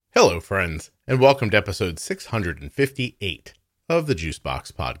Hello, friends, and welcome to episode 658 of the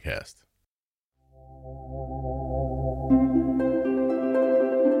Juicebox Podcast.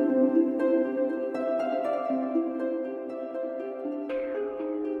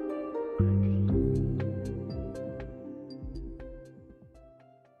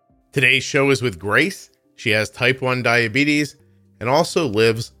 Today's show is with Grace. She has type 1 diabetes and also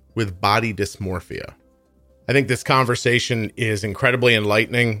lives with body dysmorphia. I think this conversation is incredibly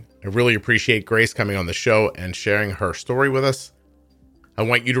enlightening. I really appreciate Grace coming on the show and sharing her story with us. I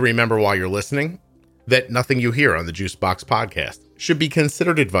want you to remember while you're listening that nothing you hear on the Juicebox Podcast should be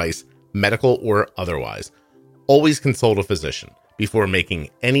considered advice, medical or otherwise. Always consult a physician before making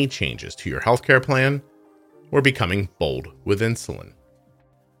any changes to your healthcare plan or becoming bold with insulin.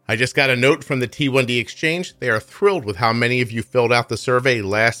 I just got a note from the T1D Exchange. They are thrilled with how many of you filled out the survey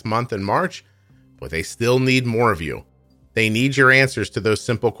last month in March, but they still need more of you. They need your answers to those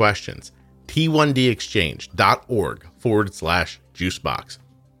simple questions. T1DExchange.org/juicebox.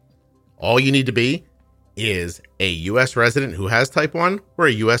 All you need to be is a U.S. resident who has type 1 or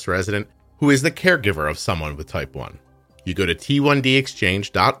a U.S. resident who is the caregiver of someone with type 1. You go to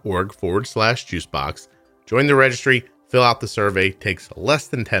T1DExchange.org/juicebox, join the registry, fill out the survey. It takes less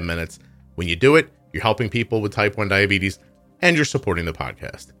than 10 minutes. When you do it, you're helping people with type 1 diabetes and you're supporting the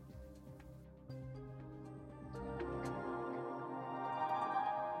podcast.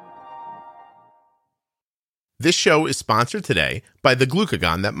 This show is sponsored today by the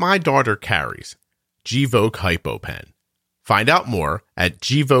glucagon that my daughter carries, Gvoke HypoPen. Find out more at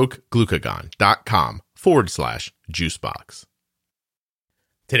gvokeglucagon.com/juicebox.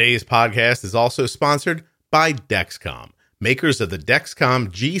 Today's podcast is also sponsored by Dexcom, makers of the Dexcom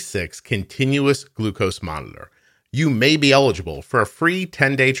G6 continuous glucose monitor. You may be eligible for a free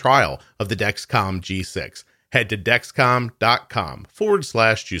 10-day trial of the Dexcom G6. Head to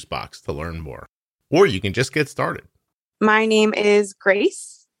dexcom.com/juicebox to learn more. Or you can just get started. My name is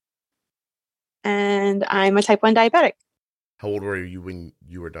Grace, and I'm a type 1 diabetic. How old were you when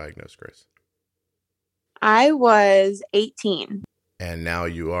you were diagnosed, Grace? I was 18. And now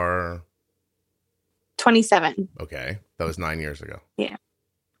you are? 27. Okay. That was 9 years ago. Yeah.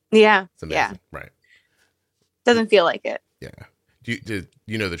 Yeah. It's amazing. Yeah. Right. Doesn't feel like it. Yeah. Do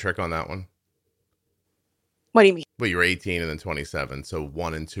you know the trick on that one? What do you mean? Well, you were 18 and then 27. So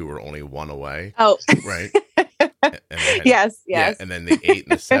 1 and 2 were only one away. Oh. Right. Yes. Yeah, and then the 8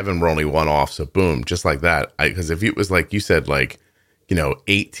 and the 7 were only one off. So boom, just like that. Because if it was like you said,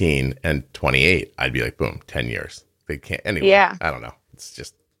 18 and 28, I'd be like, boom, 10 years. They can't anyway. Yeah. I don't know. It's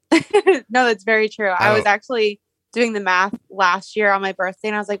just. No, that's very true. I was actually doing the math last year on my birthday,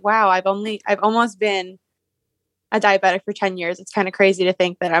 and I was like, wow, I've almost been a diabetic for 10 years. It's kind of crazy to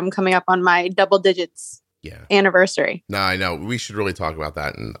think that I'm coming up on my double digits anniversary. No, I know. We should really talk about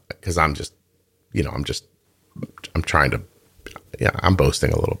that. And because I'm trying to, I'm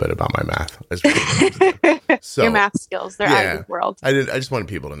boasting a little bit about my math. So, your math skills, they're out of this world. I just wanted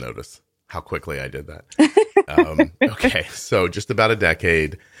people to notice how quickly I did that. Okay. So just about a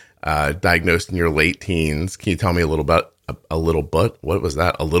decade, diagnosed in your late teens. Can you tell me a little bit, what was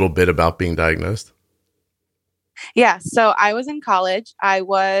that? A little bit about being diagnosed? Yeah. So I was in college. I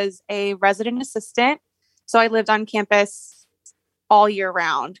was a resident assistant. So I lived on campus all year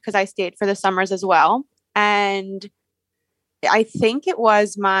round because I stayed for the summers as well. And I think it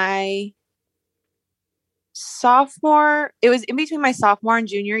was my sophomore, it was in between my sophomore and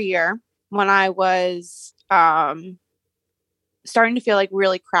junior year when I was starting to feel like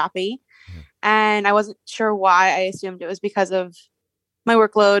really crappy. And I wasn't sure why. I assumed it was because of my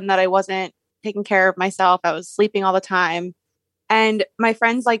workload and that I wasn't taking care of myself. I was sleeping all the time. And my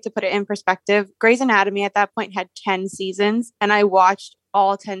friends like to put it in perspective. Grey's Anatomy at that point had 10 seasons, and I watched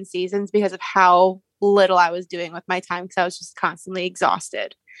all 10 seasons because of how little I was doing with my time because I was just constantly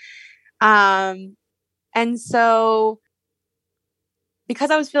exhausted. And so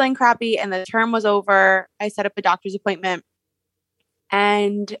because I was feeling crappy and the term was over, I set up a doctor's appointment.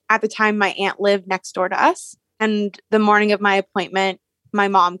 And at the time, my aunt lived next door to us. And the morning of my appointment, my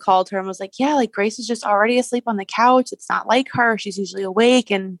mom called her and was like, yeah, like Grace is just already asleep on the couch. It's not like her. She's usually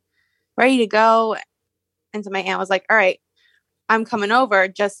awake and ready to go. And so my aunt was like, all right, I'm coming over.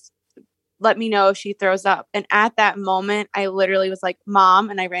 Just let me know if she throws up. And at that moment, I literally was like, Mom,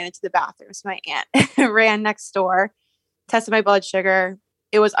 and I ran into the bathroom. So my aunt ran next door, tested my blood sugar.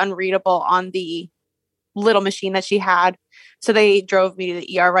 It was unreadable on the little machine that she had. So they drove me to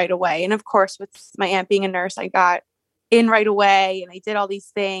the ER right away. And of course, with my aunt being a nurse, I got in right away and I did all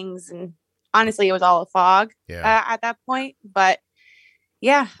these things. And honestly, it was all a fog at that point. But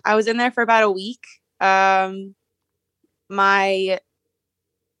yeah, I was in there for about a week. My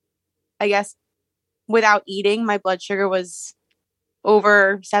I guess without eating, my blood sugar was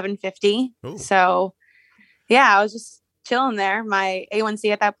over 750. Ooh. So yeah, I was just chilling there. My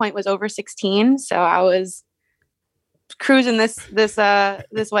A1C at that point was over 16. So I was cruising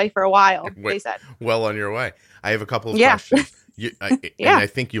this way for a while, they said. Well on your way. I have a couple of questions. And I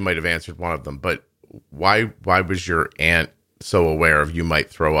think you might have answered one of them, but why was your aunt so aware of you might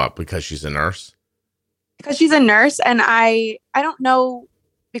throw up? Because she's a nurse? Because she's a nurse, and I don't know,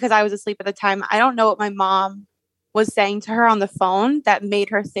 because I was asleep at the time. I don't know what my mom was saying to her on the phone that made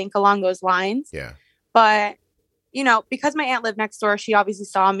her think along those lines. Yeah. But, you know, because my aunt lived next door, she obviously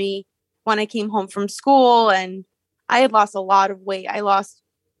saw me when I came home from school, and I had lost a lot of weight. I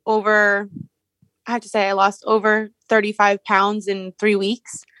have to say I lost over 35 pounds in 3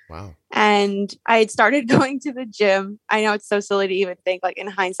 weeks. Wow. And I had started going to the gym. I know it's so silly to even think, like, in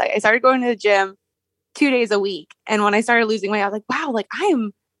hindsight. I started going to the gym 2 days a week. And when I started losing weight, I was like, wow, like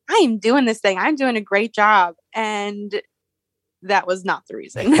I am doing this thing. I'm doing a great job. And that was not the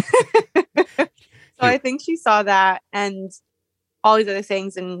reason. So I think she saw that and all these other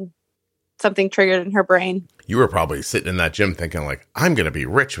things, and something triggered in her brain. You were probably sitting in that gym thinking, like, I'm going to be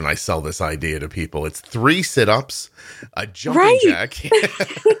rich when I sell this idea to people. It's 3 sit-ups, a jumping jack,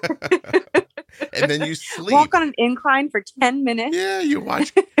 and then you sleep. Walk on an incline for 10 minutes. Yeah, you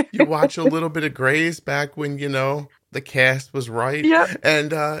watch a little bit of Grey's back when, you know, the cast was right. Yep.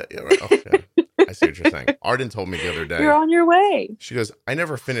 And, I see what you're saying. Arden told me the other day. You're on your way. She goes, I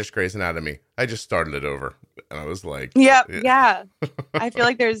never finished Grey's Anatomy. I just started it over. And I was like, yeah. I feel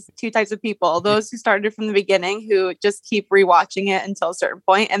like there's 2 types of people. Those who started from the beginning, who just keep rewatching it until a certain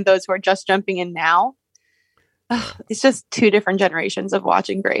point, and those who are just jumping in now. It's just 2 different generations of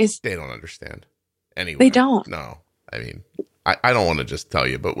watching Grey's. They don't understand. Anyway. They don't. No. I mean, I don't want to just tell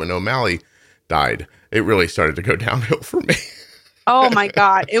you, but when O'Malley died, it really started to go downhill for me. Oh my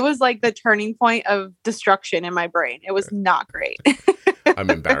God. It was like the turning point of destruction in my brain. It was not great. I'm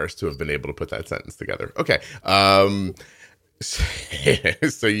embarrassed to have been able to put that sentence together. Okay.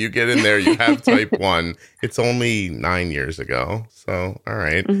 So you get in there, you have type 1. It's only 9 years ago. So, all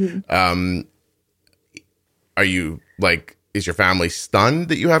right. Mm-hmm. Are you like, is your family stunned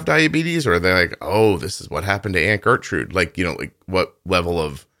that you have diabetes? Or are they like, oh, this is what happened to Aunt Gertrude? Like, you know, like what level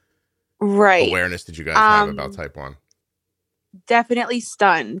of awareness did you guys have about type 1? Definitely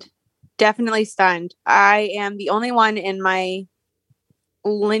stunned. I am the only one in my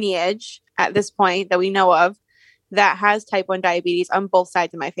lineage at this point that we know of that has type 1 diabetes on both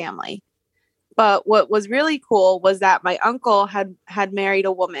sides of my family. But what was really cool was that my uncle had married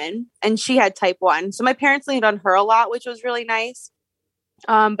a woman, and she had type 1. So my parents leaned on her a lot, which was really nice.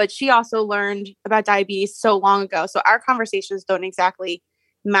 But she also learned about diabetes so long ago. So our conversations don't exactly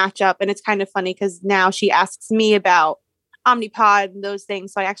match up. And it's kind of funny because now she asks me about Omnipod and those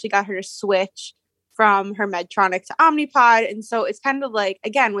things. So I actually got her to switch from her Medtronic to Omnipod. And so it's kind of like,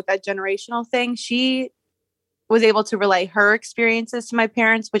 again, with that generational thing, she was able to relay her experiences to my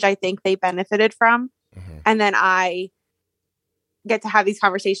parents, which I think they benefited from. Mm-hmm. And then I get to have these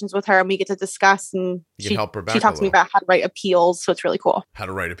conversations with her, and we get to discuss, and she talks to me about how to write appeals. So it's really cool. How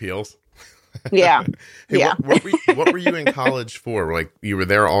to write appeals? Yeah. Hey, yeah. What were you in college for? Like, you were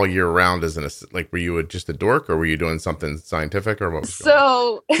there all year round as were you just a dork, or were you doing something scientific, or what was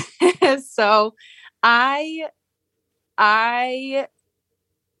so I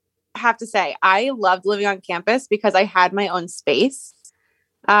have to say I loved living on campus because I had my own space.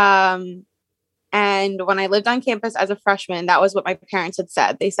 And when I lived on campus as a freshman, that was what my parents had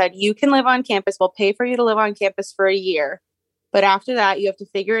said. They said, you can live on campus. We'll pay for you to live on campus for a year. But after that, you have to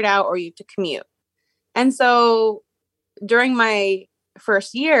figure it out, or you have to commute. And so during my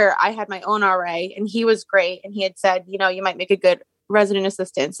first year, I had my own RA, and he was great. And he had said, you know, you might make a good resident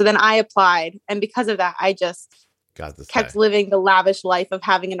assistant. So then I applied. And because of that, I just kept living the lavish life of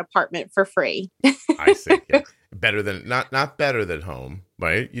having an apartment for free. I see. Yeah. Better than, not better than home,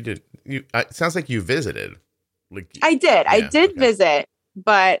 right? It sounds like you visited. I did visit,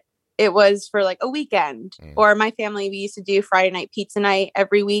 but it was for like a weekend. Or my family, we used to do Friday night pizza night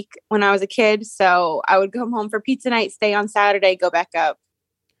every week when I was a kid. So I would come home for pizza night, stay on Saturday, go back up,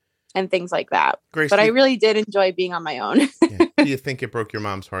 and things like that. Grace, but I really did enjoy being on my own. Yeah. Do you think it broke your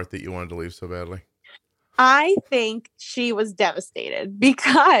mom's heart that you wanted to leave so badly? I think she was devastated,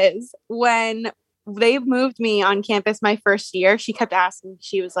 because when they moved me on campus my first year, she kept asking,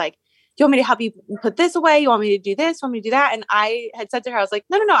 she was like, do you want me to help you put this away? You want me to do this? You want me to do that? And I had said to her, I was like,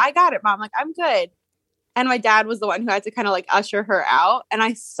 no, I got it, Mom. Like, I'm good. And my dad was the one who had to kind of like usher her out. And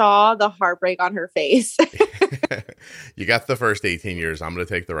I saw the heartbreak on her face. You got the first 18 years. I'm going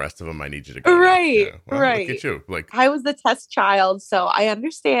to take the rest of them. I need you to go. Right. Yeah. Well, Right. Look at you. Like, I was the test child, so I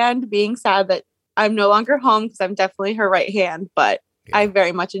understand being sad that I'm no longer home because I'm definitely her right hand, but yeah. I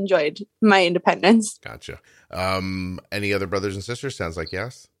very much enjoyed my independence. Gotcha. Any other brothers and sisters? Sounds like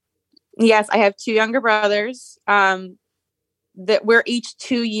yes. Yes, I have two younger brothers. That we're each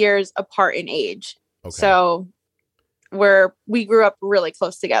 2 years apart in age. Okay. So we grew up really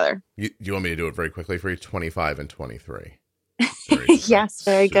close together. You want me to do it very quickly for you? 25 and 23. Yes,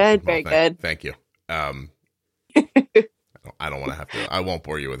 very good. Very good. Thank you. I don't want to have to. I won't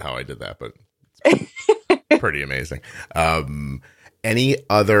bore you with how I did that, but it's pretty amazing. Any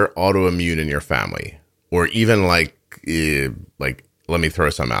other autoimmune in your family, or even let me throw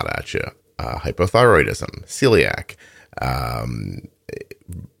some out at you: hypothyroidism, celiac, a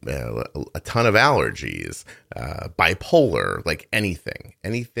ton of allergies, bipolar, like anything.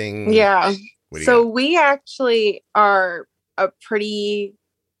 Yeah. So we actually are a pretty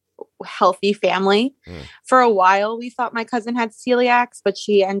healthy family. For a while, we thought my cousin had celiacs, but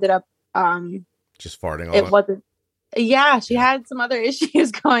she ended up just farting all it wasn't. Yeah, she had some other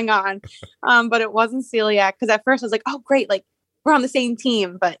issues going on, but it wasn't celiac. Because at first I was like, "Oh, great! Like we're on the same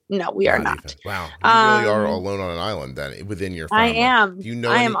team," but no, we are not. Even. Wow, you really are alone on an island then within your family. I am. Do you know?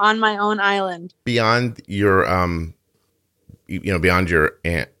 I am on my own island. Beyond your beyond your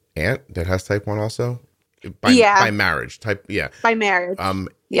aunt that has type 1 also. By marriage type. Yeah. By marriage.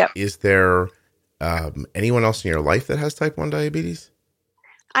 Yep. Is there anyone else in your life that has type 1 diabetes?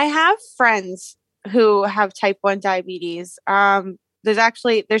 I have friends who have type 1 diabetes.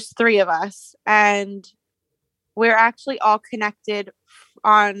 There's 3 of us, and we're actually all connected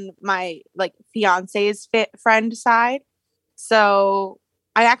on my fiance's friend side. So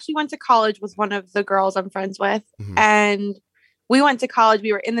I actually went to college with one of the girls I'm friends with, and we went to college.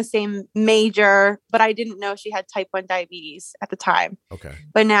 We were in the same major, but I didn't know she had type 1 diabetes at the time. Okay.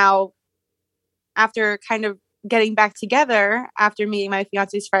 But now, after kind of getting back together, after meeting my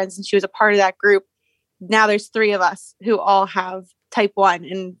fiance's friends, and she was a part of that group, now there's 3 of us who all have type 1,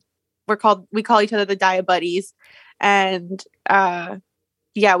 and we call each other the Diabuddies. And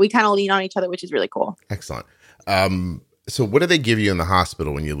we kind of lean on each other, which is really cool. Excellent. So what do they give you in the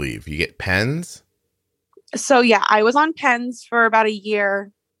hospital when you leave? You get pens? So yeah, I was on pens for about a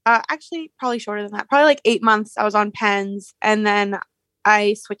year. Actually, probably shorter than that. Probably like 8 months I was on pens, and then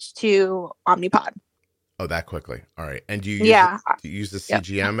I switched to Omnipod. Oh, that quickly. All right. And do you use the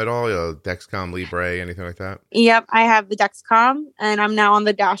CGM at all? Dexcom, Libre, anything like that? Yep. I have the Dexcom, and I'm now on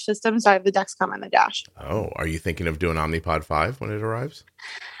the Dash system. So I have the Dexcom and the Dash. Oh, are you thinking of doing Omnipod 5 when it arrives?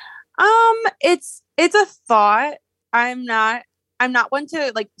 It's a thought. I'm not one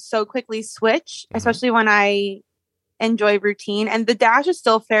to so quickly switch, especially when I enjoy routine. And the Dash is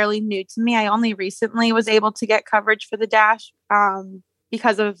still fairly new to me. I only recently was able to get coverage for the Dash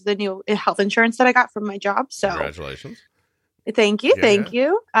because of the new health insurance that I got from my job. So congratulations. Thank you. Thank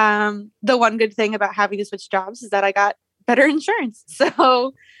you. The one good thing about having to switch jobs is that I got better insurance.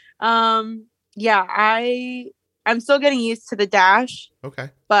 So I'm still getting used to the Dash. Okay.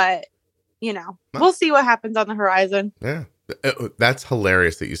 But we'll see what happens on the horizon. Yeah. That's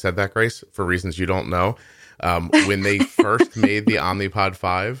hilarious that you said that, Grace, for reasons you don't know. When they first made the Omnipod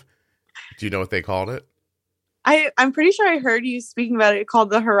 5, do you know what they called it? I'm pretty sure I heard you speaking about it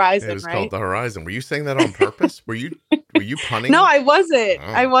called the Horizon. It was called the Horizon. Were you saying that on purpose? Were you punning? No, I wasn't. Oh.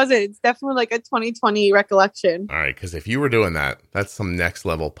 I wasn't. It's definitely like a 2020 recollection. All right, because if you were doing that, that's some next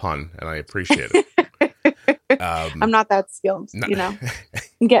level pun, and I appreciate it. I'm not that skilled, I'm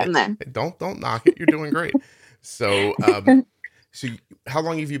getting there. Don't knock it. You're doing great. So, how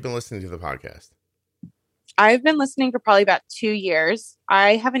long have you been listening to the podcast? I've been listening for probably about 2 years.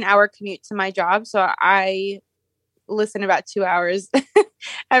 I have an hour commute to my job, so I listen about 2 hours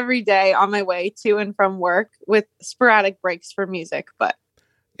every day on my way to and from work, with sporadic breaks for music, but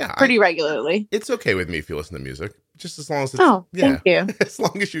pretty regularly. It's okay with me if you listen to music, just as long as it's, thank you. As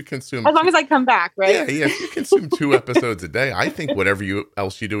long as you consume. As long as I come back, right? Yeah. If you consume 2 episodes a day, I think whatever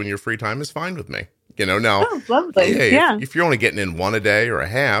else you do in your free time is fine with me. Now. Oh, lovely. If you're only getting in 1 a day or a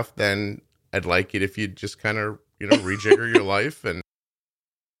half, then I'd like it if you just kind of, rejigger your life and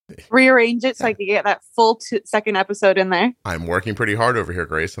rearrange it so I could get that full second episode in there. I'm working pretty hard over here,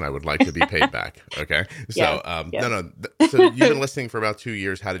 Grace, and I would like to be paid back. Okay. So, yes. So you've been listening for about 2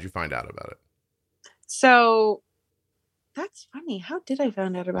 years. How did you find out about it? So that's funny. How did I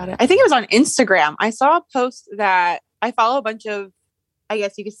find out about it? I think it was on Instagram. I saw a post that I follow a bunch of, I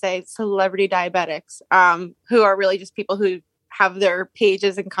guess you could say, celebrity diabetics, who are really just people who have their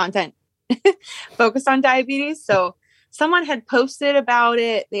pages and content focused on diabetes. So someone had posted about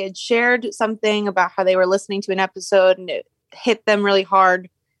it. They had shared something about how they were listening to an episode and it hit them really hard.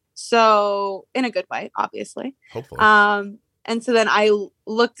 So in a good way, obviously. Hopefully. And so then I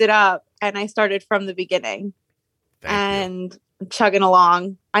looked it up and I started from the beginning. Thank you. Chugging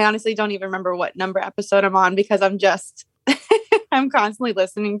along. I honestly don't even remember what number episode I'm on because I'm just, I'm constantly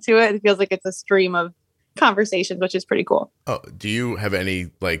listening to it. It feels like it's a stream of conversations, which is pretty cool. Oh, do you have any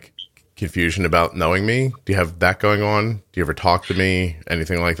like confusion about knowing me? Do you have that going on? Do you ever talk to me?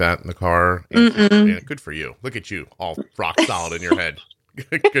 Anything like that in the car? Yeah, good for you. Look at you, all rock solid in your head.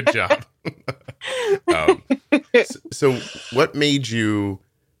 Good job. So what made you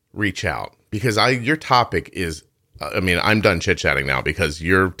reach out? Because your topic is, I mean, I'm done chit-chatting now because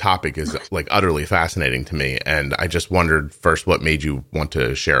your topic is like utterly fascinating to me. And I just wondered first, what made you want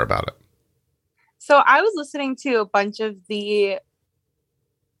to share about it? So I was listening to a bunch of the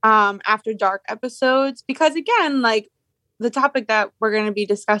After Dark episodes because, again, like the topic that we're going to be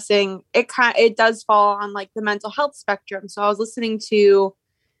discussing, it does fall on like the mental health spectrum. So I was listening to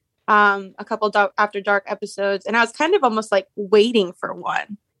a couple After Dark episodes and I was kind of almost like waiting for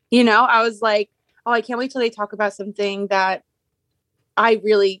one. You know, I was like, oh, I can't wait till they talk about something that I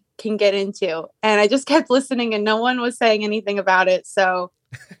really can get into. And I just kept listening and no one was saying anything about it. So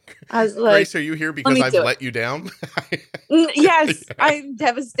I was like, Grace, are you here because I've let you down? Yes, I'm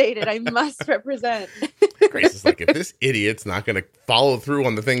devastated. I must represent. Grace is like, if this idiot's not going to follow through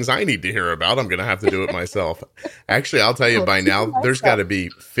on the things I need to hear about, I'm going to have to do it myself. Actually, I'll tell you by now, there's got to be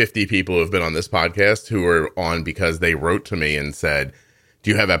 50 people who have been on this podcast who are on because they wrote to me and said,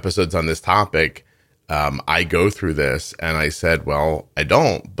 do you have episodes on this topic? I go through this. And I said, well, I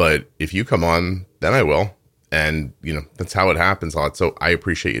don't. But if you come on, then I will. And, you know, that's how it happens a lot. So I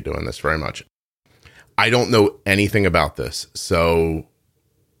appreciate you doing this very much. I don't know anything about this. So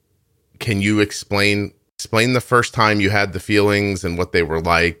can you explain the first time you had the feelings and what they were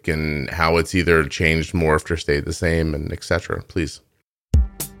like and how it's either changed, morphed, or stayed the same and etc. Please.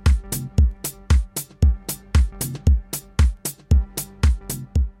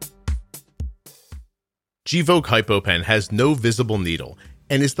 Gvoke HypoPen has no visible needle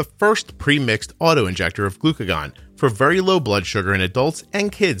and is the first pre-mixed auto-injector of glucagon for very low blood sugar in adults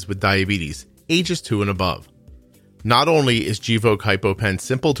and kids with diabetes, ages 2 and above. Not only is Gvoke HypoPen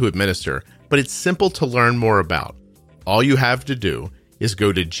simple to administer, but it's simple to learn more about. All you have to do is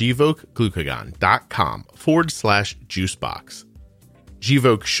go to gvokeglucagon.com/juicebox.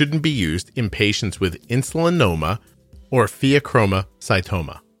 Gvoke shouldn't be used in patients with insulinoma or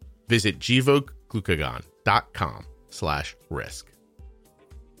pheochromocytoma. Visit gvokeglucagon.com/risk.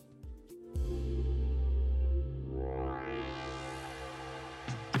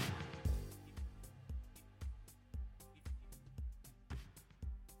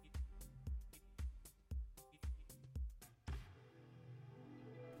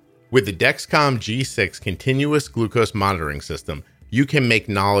 With the Dexcom G6 continuous glucose monitoring system, you can make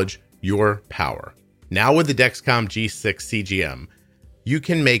knowledge your power. Now with the Dexcom G6 CGM, you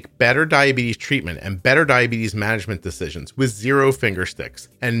can make better diabetes treatment and better diabetes management decisions with 0 finger sticks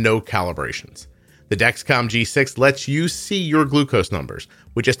and no calibrations. The Dexcom G6 lets you see your glucose numbers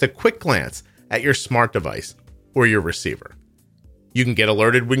with just a quick glance at your smart device or your receiver. You can get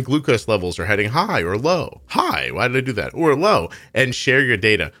alerted when glucose levels are heading high or low. High, why did I do that? Or low, and share your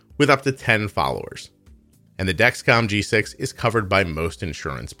data with up to 10 followers. And the Dexcom G6 is covered by most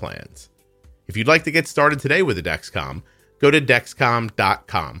insurance plans. If you'd like to get started today with the Dexcom, go to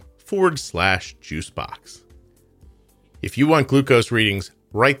dexcom.com/juicebox. If you want glucose readings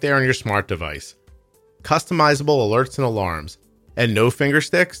right there on your smart device, customizable alerts and alarms, and no finger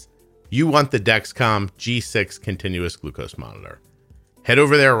sticks, you want the Dexcom G6 continuous glucose monitor. Head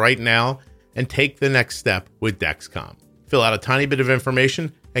over there right now and take the next step with Dexcom. Fill out a tiny bit of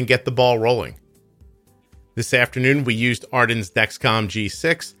information and get the ball rolling. This afternoon, we used Arden's Dexcom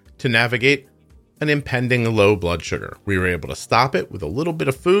G6 to navigate an impending low blood sugar. We were able to stop it with a little bit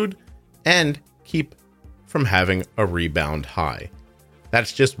of food and keep from having a rebound high.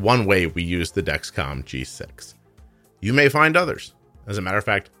 That's just one way we use the Dexcom G6. You may find others. As a matter of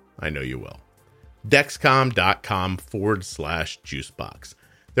fact, I know you will. Dexcom.com/juicebox.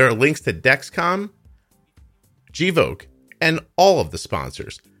 There are links to Dexcom, Gvoke, and all of the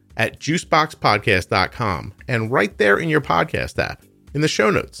sponsors at juiceboxpodcast.com and right there in your podcast app. In the show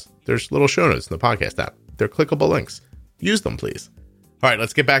notes, there's little show notes in the podcast app. They're clickable links. Use them, please. All right,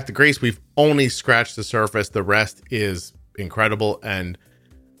 let's get back to Grace. We've only scratched the surface. The rest is incredible and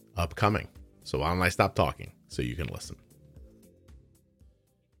upcoming. So why don't I stop talking so you can listen?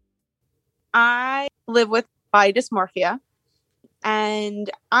 I live with body dysmorphia, and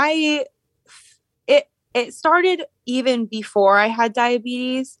it started even before I had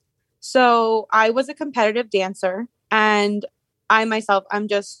diabetes. So I was a competitive dancer, and I myself, I'm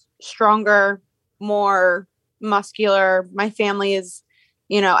just stronger, more muscular. My family is,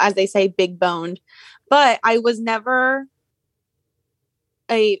 as they say, big boned, but I was never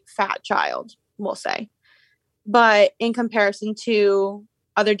a fat child, we'll say. But in comparison to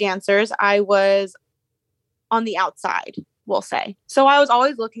other dancers, I was on the outside, we'll say. So I was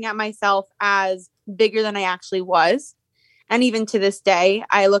always looking at myself as bigger than I actually was. And even to this day,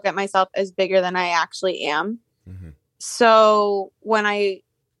 I look at myself as bigger than I actually am. Mm-hmm. So when I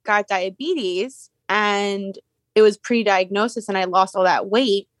got diabetes and it was pre-diagnosis and I lost all that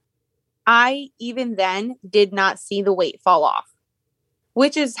weight, I even then did not see the weight fall off,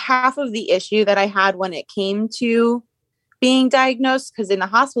 which is half of the issue that I had when it came to being diagnosed. Because in the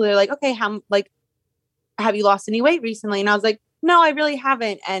hospital, they're like, okay, have you lost any weight recently? And I was like, no, I really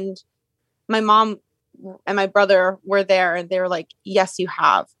haven't. And my mom and my brother were there and they were like, yes, you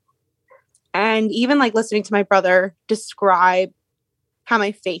have. And even like listening to my brother describe how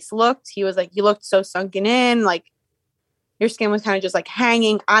my face looked, he was like, you looked so sunken in, like your skin was kind of just like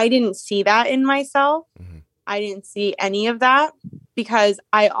hanging. I didn't see that in myself. Mm-hmm. I didn't see any of that because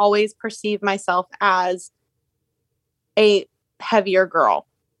I always perceived myself as a heavier girl.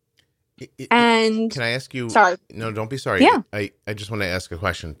 And can I ask you? Sorry. No, don't be sorry. Yeah. I just want to ask a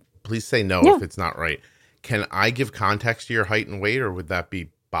question. Please say no Yeah. if it's not right. Can I give context to your height and weight, or would that be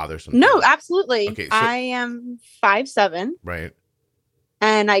bothersome? No, absolutely. Okay, so, I am 5'7". Right.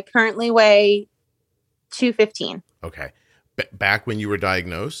 And I currently weigh 215. Okay. Back when you were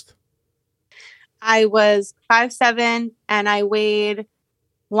diagnosed? I was 5'7" and I weighed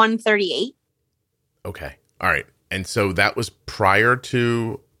 138. Okay. All right. And so that was prior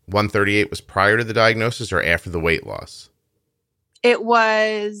to 138 was prior to the diagnosis or after the weight loss?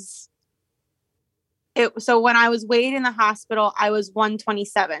 So when I was weighed in the hospital, I was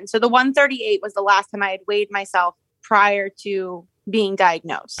 127. So the 138 was the last time I had weighed myself prior to being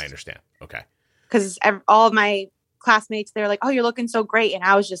diagnosed. I understand. Okay. Because all of my classmates, they're like, oh, you're looking so great. And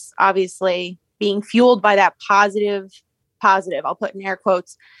I was just obviously being fueled by that positive, I'll put in air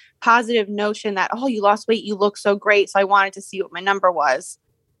quotes, positive notion that, oh, you lost weight, you look so great. So I wanted to see what my number was.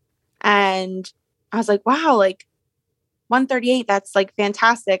 And I was like, wow, like 138, that's like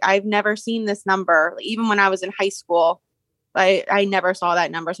fantastic. I've never seen this number. Even when I was in high school, I never saw that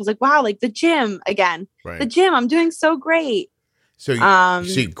number. So I was like, wow, like the gym again, right. The gym, I'm doing so great. So you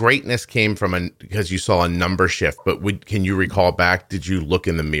see, greatness came from because you saw a number shift, but can you recall back, did you look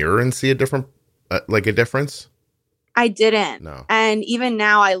in the mirror and see a different, a difference? I didn't. No. And even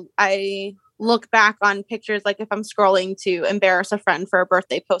now I look back on pictures, like if I'm scrolling to embarrass a friend for a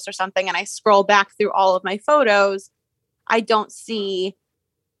birthday post or something, and I scroll back through all of my photos, I don't see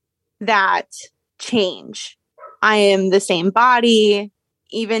that change. I am the same body.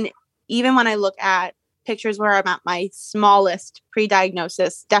 Even when I look at pictures where I'm at my smallest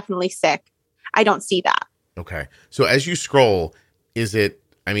pre-diagnosis, definitely sick, I don't see that. Okay. So as you scroll,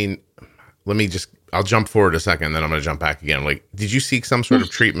 I'll jump forward a second, then I'm going to jump back again. Like, did you seek some sort of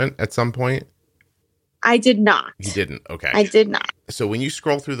treatment at some point? I did not. You didn't? Okay. I did not. So when you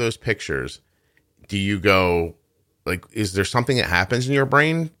scroll through those pictures, do you go, like, is there something that happens in your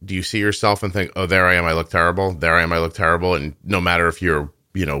brain? Do you see yourself and think, oh, there I am, I look terrible. There I am, I look terrible. And no matter if you're,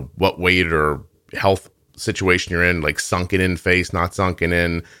 what weight or health situation you're in, like sunken in face, not sunken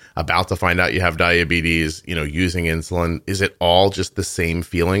in, about to find out you have diabetes, using insulin, is it all just the same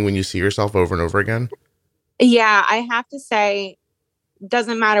feeling when you see yourself over and over again? Yeah, I have to say,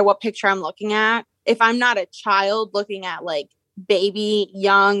 doesn't matter what picture I'm looking at. If I'm not a child looking at like baby,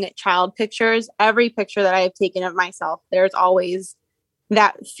 young child pictures, every picture that I have taken of myself, there's always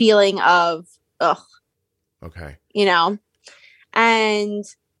that feeling of, ugh. Okay. And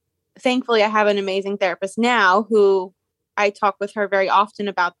thankfully I have an amazing therapist now who I talk with her very often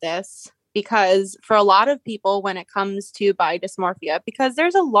about this, because for a lot of people, when it comes to body dysmorphia, because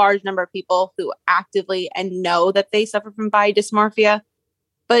there's a large number of people who actively and know that they suffer from body dysmorphia,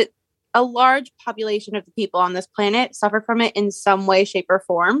 but a large population of the people on this planet suffer from it in some way, shape, or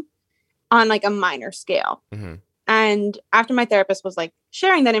form on like a minor scale. Mm-hmm. And after my therapist was like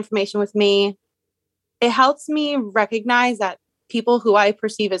sharing that information with me, it helps me recognize that people who I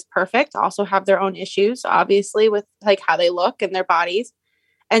perceive as perfect also have their own issues, obviously, with like how they look and their bodies.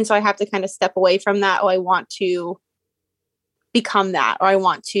 And so I have to kind of step away from that. Oh, I want to become that, or I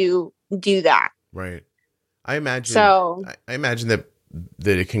want to do that. Right. I imagine that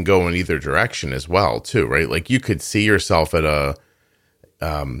it can go in either direction as well, too, right? Like you could see yourself at I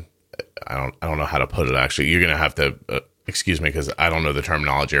don't know how to put it. Actually, you're going to have to excuse me, because I don't know the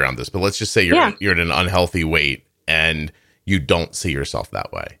terminology around this, but let's just say you're at an unhealthy weight and you don't see yourself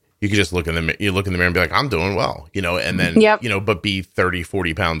that way. You can just look in the mirror and be like, I'm doing well, and then, but be 30,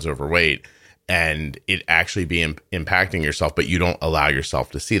 40 pounds overweight and it actually be impacting yourself, but you don't allow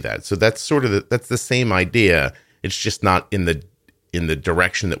yourself to see that. So that's sort of that's the same idea. It's just not in the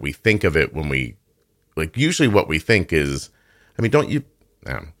direction that we think of it when we, like, usually what we think is, I mean, don't you,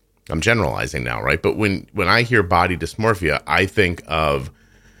 I'm generalizing now, right? But when I hear body dysmorphia, I think of,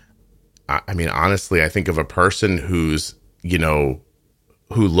 I mean, honestly, I think of a person who's,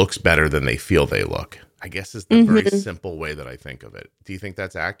 who looks better than they feel they look, I guess is the very simple way that I think of it. Do you think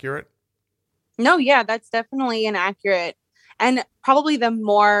that's accurate? No, yeah, that's definitely inaccurate. And probably the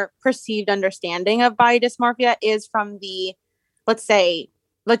more perceived understanding of body dysmorphia is from the, let's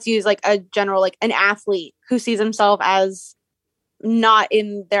use like a general, like an athlete who sees himself as not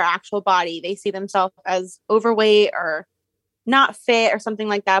in their actual body. They see themselves as overweight or not fit or something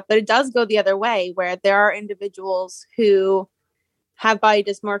like that. But it does go the other way, where there are individuals who have body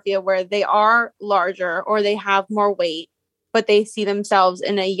dysmorphia where they are larger or they have more weight, but they see themselves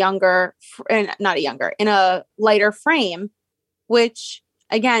in in a lighter frame, which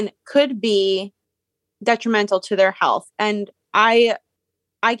again could be detrimental to their health. And I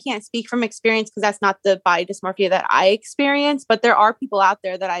can't speak from experience because that's not the body dysmorphia that I experience, but there are people out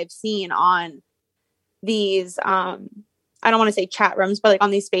there that I've seen on these, I don't want to say chat rooms, but like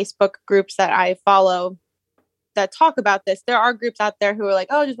on these Facebook groups that I follow that talk about this. There are groups out there who are like,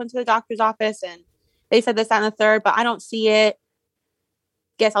 oh, just went to the doctor's office and they said this, that, and the third, but I don't see it.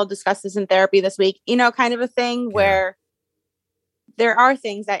 Guess I'll discuss this in therapy this week, kind of a thing where there are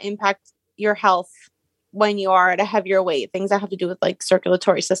things that impact your health when you are at a heavier weight, things that have to do with like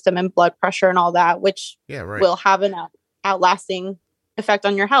circulatory system and blood pressure and all that, which will have an outlasting effect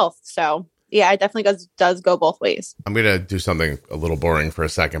on your health. So yeah, it definitely does go both ways. I'm going to do something a little boring for a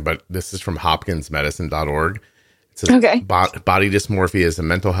second, but this is from hopkinsmedicine.org. It says, body dysmorphia is a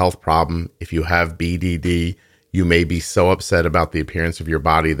mental health problem. If you have BDD, you may be so upset about the appearance of your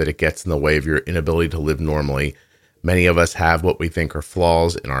body that it gets in the way of your inability to live normally. Many of us have what we think are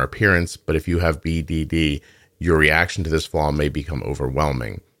flaws in our appearance, but if you have BDD, your reaction to this flaw may become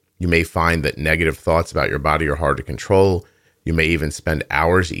overwhelming. You may find that negative thoughts about your body are hard to control. You may even spend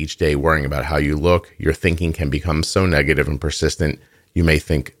hours each day worrying about how you look. Your thinking can become so negative and persistent, you may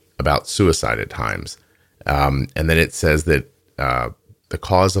think about suicide at times. And then it says that the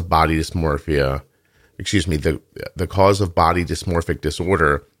cause of body dysmorphia, the cause of body dysmorphic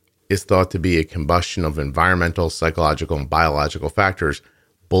disorder is thought to be a combustion of environmental, psychological, and biological factors.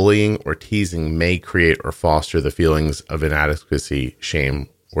 Bullying or teasing may create or foster the feelings of inadequacy, shame,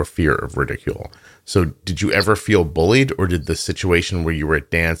 or fear of ridicule. So did you ever feel bullied, or did the situation where you were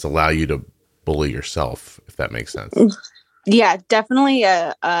at dance allow you to bully yourself, if that makes sense? Yeah, definitely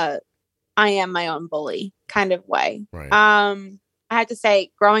I am my own bully kind of way. Right. I had to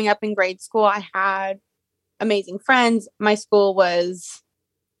say, growing up in grade school, I had amazing friends. My school was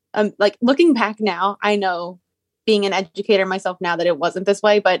like, looking back now, I know being an educator myself now that it wasn't this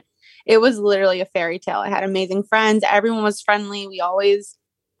way, but it was literally a fairy tale. I had amazing friends. Everyone was friendly.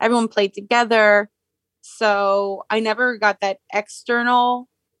 Everyone played together. So I never got that external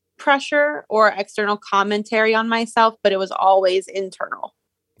pressure or external commentary on myself, but it was always internal.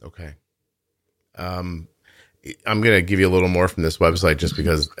 Okay. I'm going to give you a little more from this website just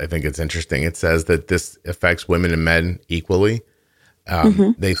because I think it's interesting. It says that this affects women and men equally.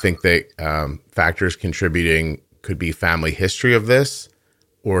 They think that factors contributing could be family history of this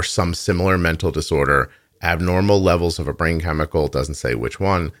or some similar mental disorder, abnormal levels of a brain chemical, doesn't say which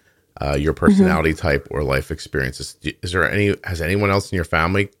one, your personality type or life experiences. Has anyone else in your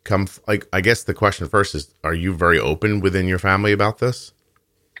family come, like, I guess the question first is, are you very open within your family about this?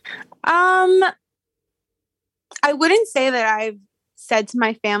 I wouldn't say that I've said to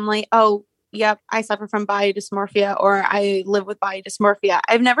my family, oh, yep, I suffer from body dysmorphia or I live with body dysmorphia.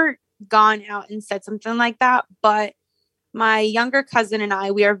 I've never gone out and said something like that, but my younger cousin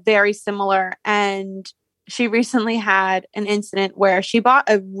and we are very similar. And she recently had an incident where she bought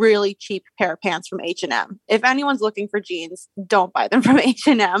a really cheap pair of pants from H&M. If anyone's looking for jeans, don't buy them from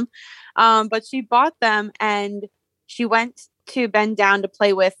H&M. But she bought them and she went to bend down to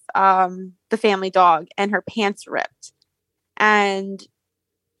play with the family dog and her pants ripped. And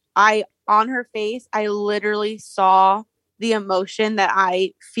on her face, I literally saw the emotion that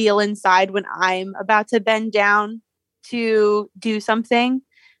I feel inside when I'm about to bend down to do something,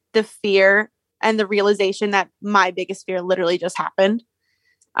 the fear and the realization that my biggest fear literally just happened.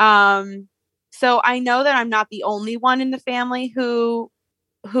 So I know that I'm not the only one in the family who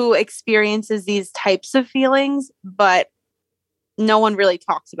experiences these types of feelings, but no one really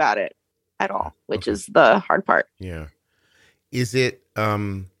talks about it at all, which is the hard part. Yeah. Is it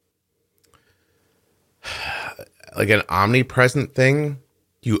like an omnipresent thing?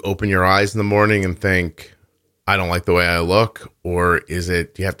 You open your eyes in the morning and think, I don't like the way I look? Or is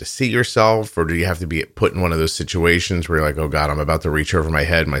it, do you have to see yourself, or do you have to be put in one of those situations where you're like, oh God, I'm about to reach over my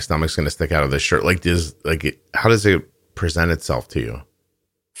head, my stomach's going to stick out of this shirt? Like, how does it present itself to you?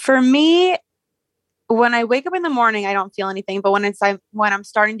 For me, when I wake up in the morning, I don't feel anything. But when I'm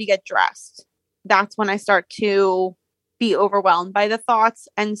starting to get dressed, that's when I start to be overwhelmed by the thoughts.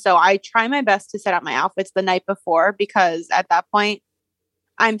 And so I try my best to set up my outfits the night before, because at that point,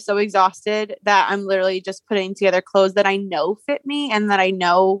 I'm so exhausted that I'm literally just putting together clothes that I know fit me and that I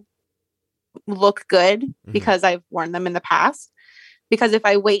know look good because I've worn them in the past. Because if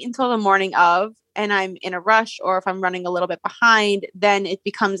I wait until the morning of and I'm in a rush, or if I'm running a little bit behind, then it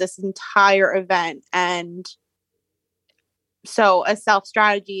becomes this entire event. And so a self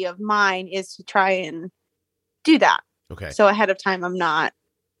strategy of mine is to try and do that. Okay. So ahead of time, I'm not,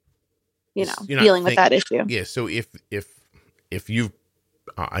 dealing with that issue. Yeah. So if you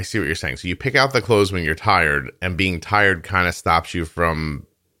I see what you're saying. So you pick out the clothes when you're tired, and being tired kind of stops you from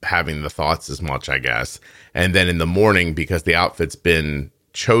having the thoughts as much, I guess. And then in the morning, because the outfit's been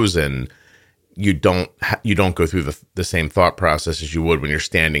chosen, you don't go through the same thought process as you would when you're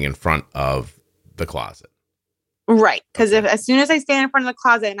standing in front of the closet. Right. Because as soon as I stand in front of the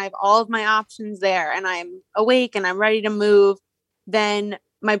closet and I have all of my options there and I'm awake and I'm ready to move, then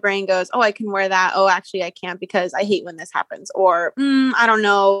my brain goes, oh, I can wear that. Oh, actually, I can't because I hate when this happens. Or I don't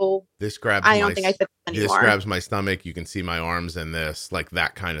know. I don't think I fit anymore. This grabs my stomach. You can see my arms in this. Like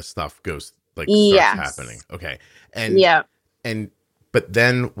that kind of stuff starts happening. Okay. And yeah. But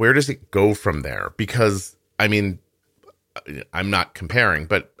then where does it go from there? Because I mean, I'm not comparing,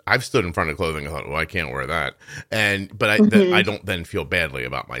 but I've stood in front of clothing and thought, well, I can't wear that. But I don't then feel badly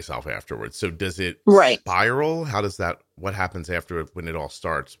about myself afterwards. So does it spiral? How does that, what happens after when it all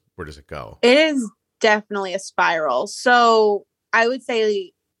starts? Where does it go? It is definitely a spiral. So I would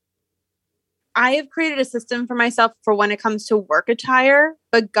say I have created a system for myself for when it comes to work attire,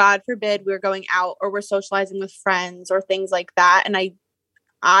 but God forbid we're going out or we're socializing with friends or things like that. And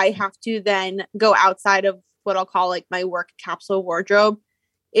I have to then go outside of what I'll call like my work capsule wardrobe.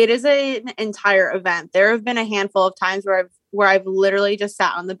 It is an entire event. There have been a handful of times where I've literally just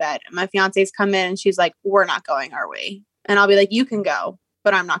sat on the bed and my fiance's come in and she's like, we're not going, are we? And I'll be like, you can go,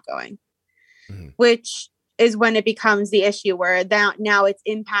 but I'm not going. Which is when it becomes the issue where now it's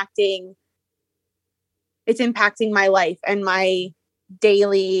impacting my life and my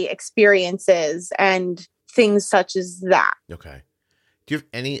daily experiences and things such as that. Okay. Do you have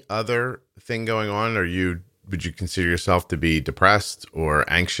any other thing going on? Would you consider yourself to be depressed or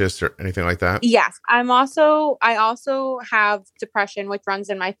anxious or anything like that? Yes. I also have depression, which runs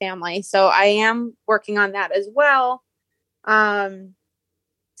in my family. So I am working on that as well.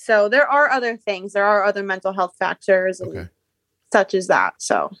 So there are other things. There are other mental health factors and such as that.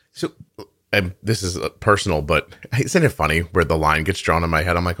 So this is personal, but isn't it funny where the line gets drawn in my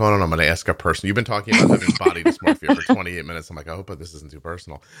head? I'm like, oh, no, I'm going to ask a person. You've been talking about having body dysmorphia for 28 minutes. I'm like, I hope this isn't too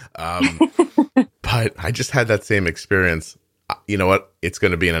personal. But I just had that same experience. You know what? It's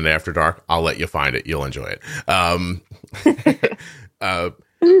going to be in an After Dark. I'll let you find it. You'll enjoy it.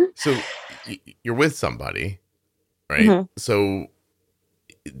 So you're with somebody, right? Mm-hmm. So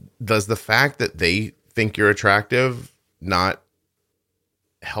does the fact that they think you're attractive not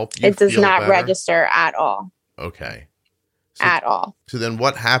help you? It does not register at all. Okay. At all. So then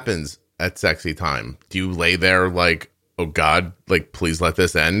what happens at sexy time? Do you lay there like, oh God, like, please let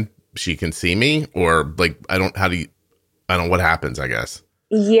this end? She can see me? Or like, what happens, I guess?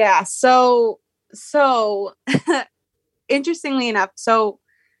 Yeah. So interestingly enough, so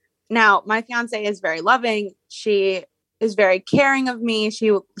now my fiance is very loving. She is very caring of me.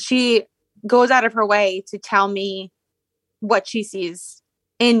 She goes out of her way to tell me what she sees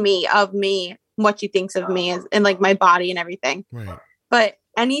in me, of me, what she thinks of me and like my body and everything. Right. But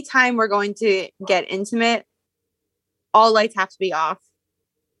anytime we're going to get intimate, all lights have to be off.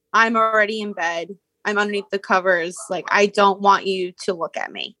 I'm already in bed. I'm underneath the covers. Like, I don't want you to look at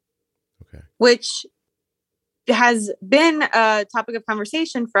me. Okay. Which has been a topic of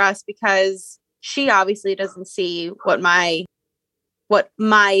conversation for us because she obviously doesn't see what my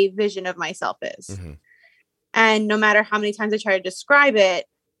vision of myself is. Mm-hmm. And no matter how many times I try to describe it,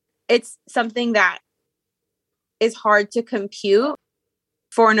 it's something that is hard to compute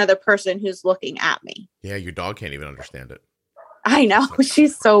for another person who's looking at me. Yeah, your dog can't even understand it. I know.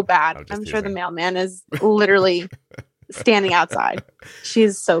 She's so bad. I'm sure the mailman is literally standing outside.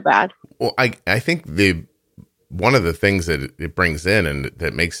 She's so bad. Well, I think the one of the things that it brings in and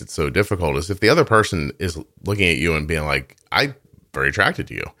that makes it so difficult is if the other person is looking at you and being like, I'm very attracted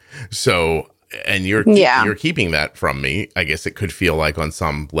to you. So, and you're keeping that from me, I guess it could feel like on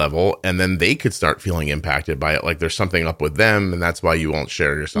some level, and then they could start feeling impacted by it. Like there's something up with them, and that's why you won't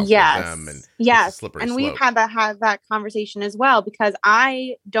share yourself with them. And yes. And we've had that conversation as well, because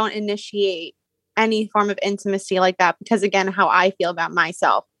I don't initiate any form of intimacy like that because, again, how I feel about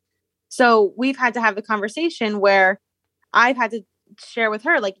myself. So we've had to have a conversation where I've had to share with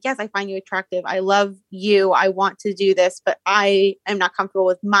her, like, yes, I find you attractive. I love you. I want to do this, but I am not comfortable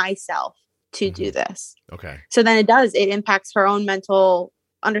with myself to do this. Okay. So then it impacts her own mental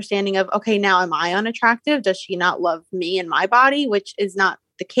understanding of, okay, now am I unattractive? Does she not love me and my body? Which is not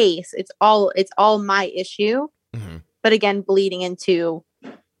the case. It's all my issue. Mm-hmm. But again, bleeding into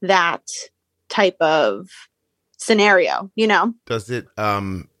that type of scenario, Does it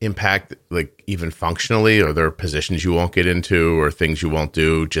impact, like, even functionally? Are there positions you won't get into or things you won't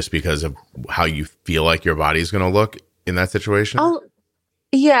do just because of how you feel like your body's going to look in that situation? Oh,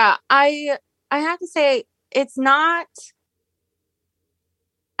 yeah. I have to say it's not,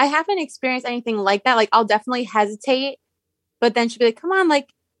 I haven't experienced anything like that. Like, I'll definitely hesitate, but then she'll be like, come on, like,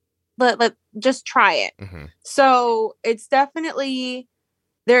 let just try it. Mm-hmm. So it's definitely,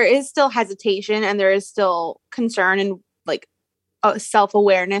 there is still hesitation and there is still concern and like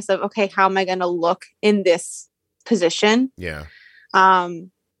self-awareness of, okay, how am I going to look in this position? Yeah.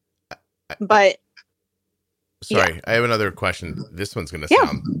 But sorry, I have another question. This one's going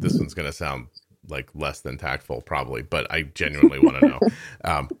to sound like less than tactful probably, but I genuinely want to know.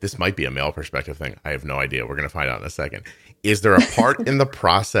 This might be a male perspective thing. I have no idea. We're going to find out in a second. Is there a part in the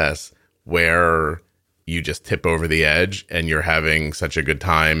process where you just tip over the edge and you're having such a good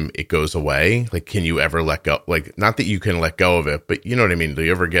time, it goes away? Like, can you ever let go? Like, not that you can let go of it, but you know what I mean? Do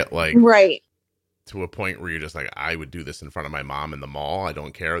you ever get like to a point where you're just like, I would do this in front of my mom in the mall. I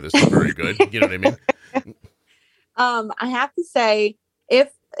don't care. This is very good. You know what I mean? I have to say,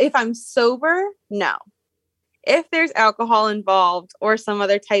 if I'm sober, no. If there's alcohol involved or some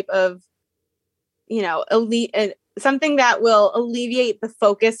other type of, something that will alleviate the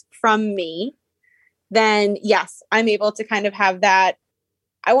focus from me, then yes, I'm able to kind of have that.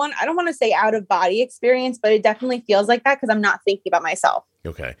 I don't want to say out of body experience, but it definitely feels like that because I'm not thinking about myself.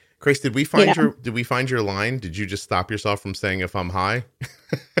 Okay. Grace, did we find your line? Did you just stop yourself from saying if I'm high?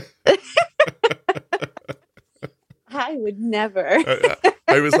 I would never.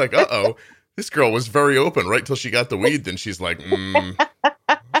 I was like, uh-oh, this girl was very open right till she got the weed. Then she's like,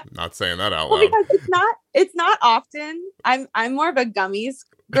 not saying that out loud. Well, because it's not often. I'm more of a gummies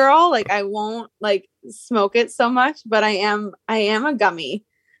girl. Like, I won't like smoke it so much, but I am a gummy.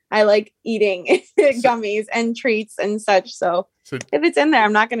 I like eating gummies and treats and such. So if it's in there,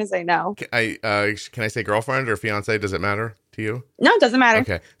 I'm not going to say no. Can I say girlfriend or fiance? Does it matter to you? No, it doesn't matter.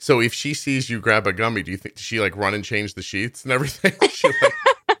 Okay. So if she sees you grab a gummy, do you think, does she like run and change the sheets and everything?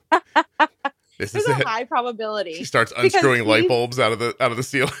 There's a high probability. She starts unscrewing light bulbs out of the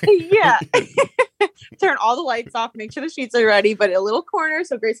ceiling. Yeah. Turn all the lights off, make sure the sheets are ready, but a little corner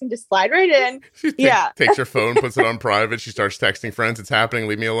so Grace can just slide right in. She takes her phone, puts it on private. She starts texting friends. It's happening.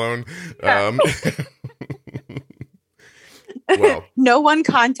 Leave me alone. Yeah. Well, no one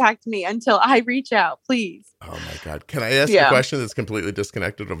contact me until I reach out, please. Oh my God. Can I ask a question that's completely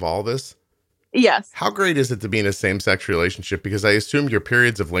disconnected of all this? Yes. How great is it to be in a same-sex relationship? Because I assume your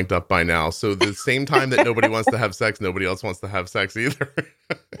periods have linked up by now. So the same time that nobody wants to have sex, nobody else wants to have sex either.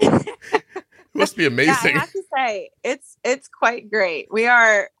 It must be amazing. Yeah, I have to say, it's quite great.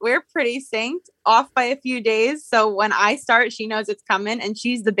 We're pretty synced, off by a few days. So when I start, she knows it's coming, and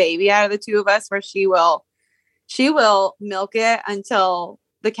she's the baby out of the two of us, where she will milk it until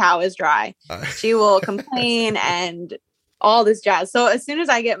the cow is dry. She will complain and all this jazz. So as soon as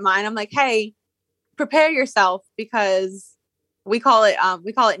I get mine, I'm like, hey, prepare yourself, because we call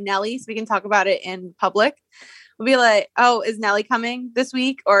it Nelly, so we can talk about it in public. We'll be like, oh, is Nelly coming this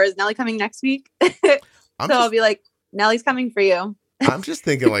week, or is Nelly coming next week? I'll be like, Nelly's coming for you. I'm just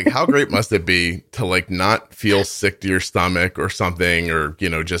thinking, like, how great must it be to like not feel sick to your stomach or something, or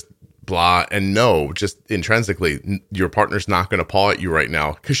just blah, and no, just intrinsically your partner's not going to paw at you right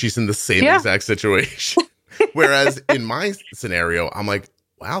now because she's in the same exact situation. Whereas in my scenario, I'm like,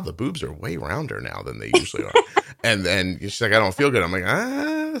 wow, the boobs are way rounder now than they usually are. And then she's like, I don't feel good. I'm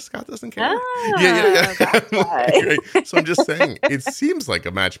like, Scott doesn't care. Yeah. Right. So I'm just saying, it seems like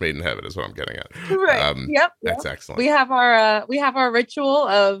a match made in heaven is what I'm getting at. Right. Yep. That's excellent. We have our ritual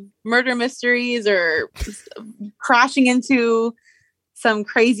of murder mysteries or crashing into some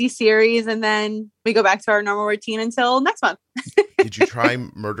crazy series, and then we go back to our normal routine until next month. Did you try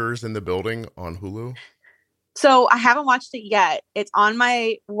Murders in the Building on Hulu? So I haven't watched it yet. It's on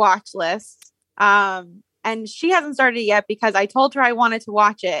my watch list. And she hasn't started it yet because I told her I wanted to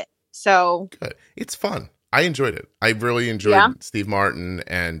watch it. So good. It's fun. I enjoyed it. I really enjoyed yeah, Steve Martin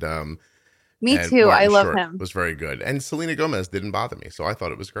and me and too. I Martin love Short him. was very good. And Selena Gomez didn't bother me, so I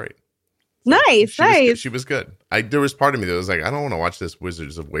thought it was great. So Nice, she was good. nice. She was good. There was part of me that was like, I don't want to watch this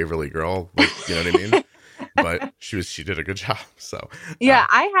Wizards of Waverly Girl. Like, you know what I mean? But she did a good job. So Yeah,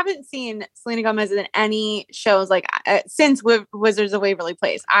 I haven't seen Selena Gomez in any shows like since Wizards of Waverly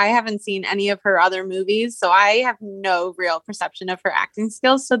Place. I haven't seen any of her other movies, so I have no real perception of her acting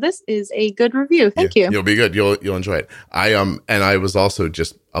skills. So this is a good review. Thank you. You'll be good. You'll enjoy it. And I was also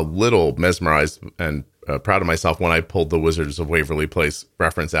just a little mesmerized and proud of myself when I pulled the Wizards of Waverly Place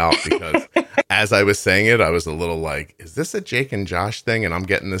reference out, because as I was saying it, I was a little like, is this a Jake and Josh thing? And I'm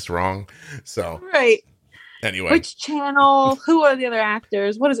getting this wrong. So Right. anyway, which channel? Who are the other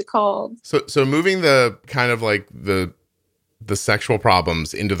actors? What is it called? So moving the kind of like the sexual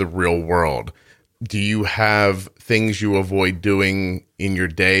problems into the real world, do you have things you avoid doing in your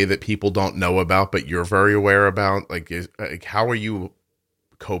day that people don't know about but you're very aware about? Like how are you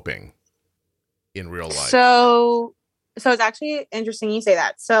coping in real life? So it's actually interesting you say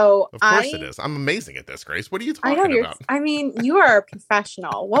that. So of course it is. I'm amazing at this, Grace. What are you talking about? I mean, you are a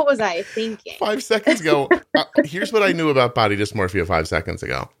professional. What was I thinking? 5 seconds ago, here's what I knew about body dysmorphia 5 seconds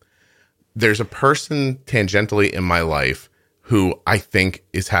ago. There's a person tangentially in my life who I think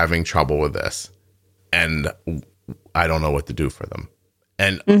is having trouble with this, and I don't know what to do for them.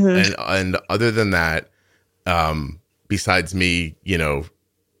 And and other than that, besides me,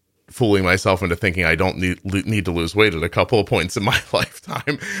 fooling myself into thinking I don't need to lose weight at a couple of points in my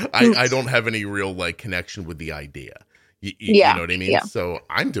lifetime, I don't have any real like connection with the idea. You know what I mean? Yeah. So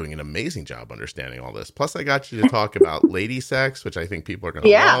I'm doing an amazing job understanding all this. Plus, I got you to talk about lady sex, which I think people are going to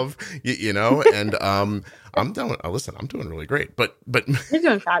love. And I'm doing. Listen, I'm doing really great. But You're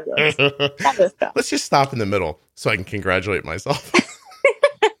doing fabulous. Fabulous stuff. Let's just stop in the middle so I can congratulate myself.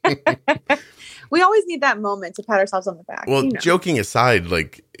 We always need that moment to pat ourselves on the back. Well, joking aside,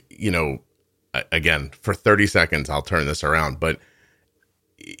 like, again, for 30 seconds, I'll turn this around. But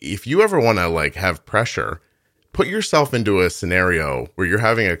if you ever want to like have pressure, put yourself into a scenario where you're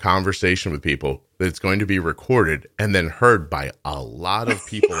having a conversation with people that's going to be recorded and then heard by a lot of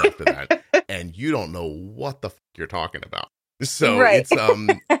people after that. And you don't know what the fuck you're talking about. So right.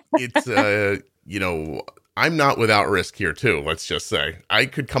 I'm not without risk here too. Let's just say I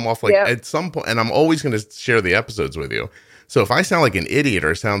could come off like at some point, and I'm always going to share the episodes with you. So if I sound like an idiot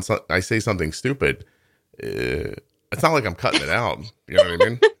or I say something stupid, it's not like I'm cutting it out. You know what I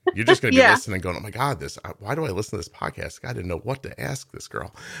mean? You're just going to be listening going, oh my God, why do I listen to this podcast? I didn't know what to ask this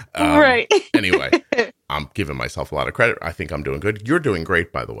girl. Right. Anyway, I'm giving myself a lot of credit. I think I'm doing good. You're doing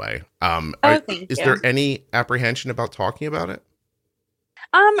great, by the way. Is there any apprehension about talking about it?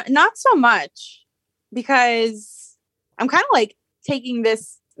 Not so much, because I'm kind of like taking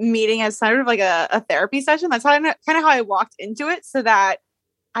this meeting as sort of like a therapy session. That's kind of how I walked into it, so that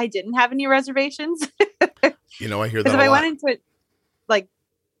I didn't have any reservations. I hear that a lot. If I went into it like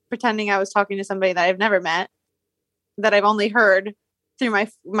pretending I was talking to somebody that I've never met, that I've only heard through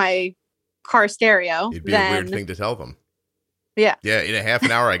my car stereo, it'd be a weird thing to tell them. Yeah. Yeah. In a half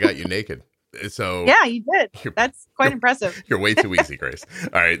an hour, I got you naked. So yeah, you did. That's quite impressive. You're way too easy, Grace.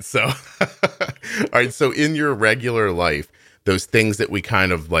 All right. So in your regular life, those things that we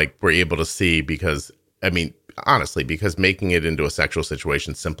kind of like were able to see, because honestly, because making it into a sexual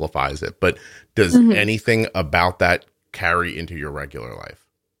situation simplifies it. But does anything about that carry into your regular life?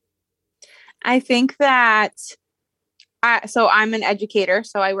 I think that I'm an educator,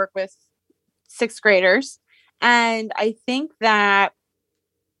 so I work with 6th graders. And I think that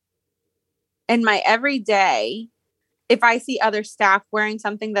in my everyday, if I see other staff wearing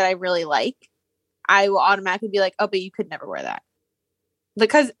something that I really like, I will automatically be like, oh, but you could never wear that.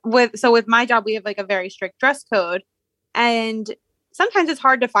 Because with my job, we have like a very strict dress code. And sometimes it's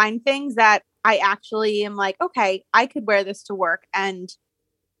hard to find things that I actually am like, okay, I could wear this to work and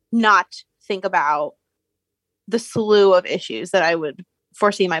not think about the slew of issues that I would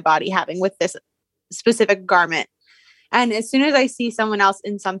foresee my body having with this specific garment. And as soon as I see someone else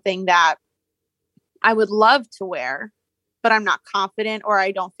in something that I would love to wear, but I'm not confident, or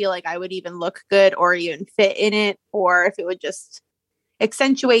I don't feel like I would even look good or even fit in it, or if it would just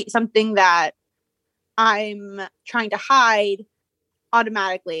accentuate something that I'm trying to hide,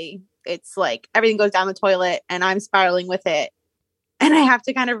 automatically it's like everything goes down the toilet and I'm spiraling with it. And I have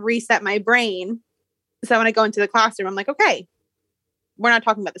to kind of reset my brain. So when I go into the classroom, I'm like, okay, we're not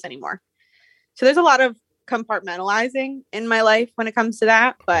talking about this anymore. So there's a lot of compartmentalizing in my life when it comes to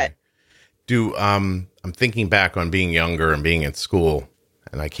that. But do I'm thinking back on being younger and being in school,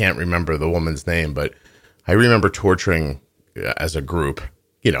 and I can't remember the woman's name, but I remember torturing as a group.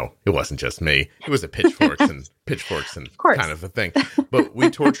 You know, it wasn't just me. It was a pitchforks and kind of a thing. But we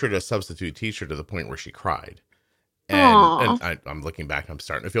tortured a substitute teacher to the point where she cried. And I'm looking back, I'm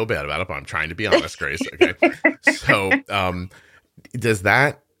starting to feel bad about it, but I'm trying to be honest, Grace. Okay. So, does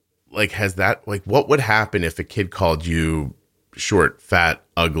that, like, has that, like, what would happen if a kid called you short, fat,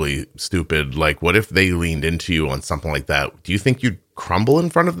 ugly, stupid? Like, what if they leaned into you on something like that? Do you think you'd crumble in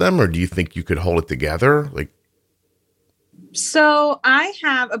front of them, or do you think you could hold it together? Like, so I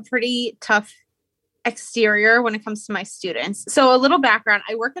have a pretty tough exterior when it comes to my students. So a little background,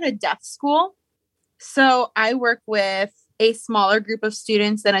 I work at a deaf school. So I work with a smaller group of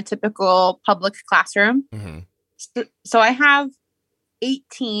students than a typical public classroom. Mm-hmm. So I have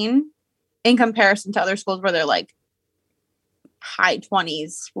 18 in comparison to other schools where they're like high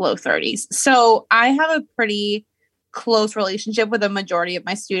 20s, low 30s. So I have a pretty close relationship with a majority of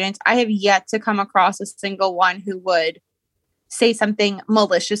my students. I have yet to come across a single one who would say something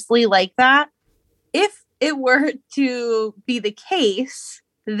maliciously like that. If it were to be the case,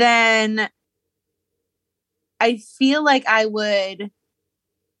 then I feel like I would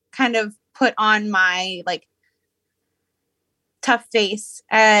kind of put on my like tough face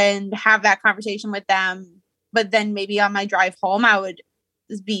and have that conversation with them. But then maybe on my drive home, I would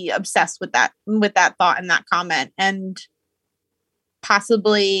be obsessed with that thought and that comment, and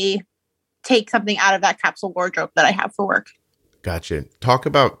possibly take something out of that capsule wardrobe that I have for work. Gotcha. Talk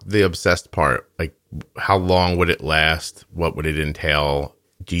about the obsessed part. Like, how long would it last? What would it entail?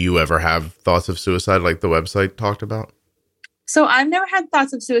 Do you ever have thoughts of suicide like the website talked about? So I've never had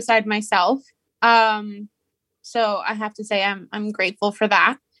thoughts of suicide myself. So I have to say I'm grateful for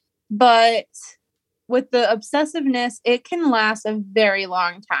that. But with the obsessiveness, it can last a very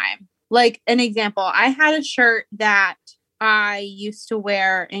long time. Like an example, I had a shirt that I used to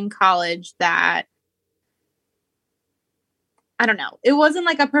wear in college that, I don't know, it wasn't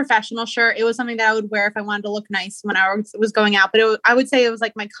like a professional shirt. It was something that I would wear if I wanted to look nice when I was going out. But I would say it was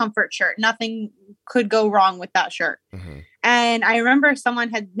like my comfort shirt. Nothing could go wrong with that shirt. Mm-hmm. And I remember someone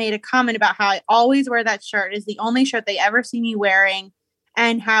had made a comment about how I always wear that shirt. It's the only shirt they ever see me wearing,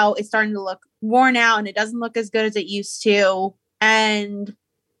 and how it's starting to look worn out and it doesn't look as good as it used to. And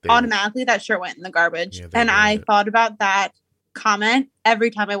automatically that shirt went in the garbage. Yeah, and I thought about that comment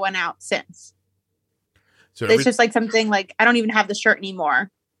every time I went out since. So it's just like something like, I don't even have the shirt anymore.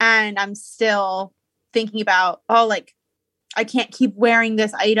 And I'm still thinking about, oh, like I can't keep wearing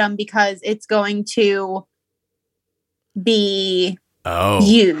this item because it's going to be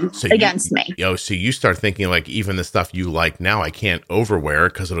used against me. So you start thinking like, even the stuff you like now, I can't overwear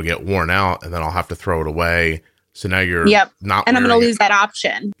because it'll get worn out and then I'll have to throw it away. So now you're not, and I'm going to lose that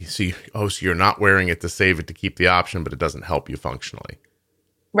option. You see, so you're not wearing it to save it to keep the option, but it doesn't help you functionally.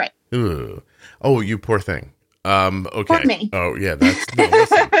 Right. Ooh. Oh, you poor thing. Okay. Poor me. Oh yeah.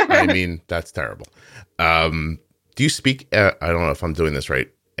 Listen, I mean, that's terrible. Do you speak, I don't know if I'm doing this right,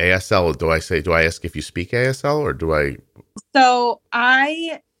 ASL? Do I ask if you speak ASL, or do I? So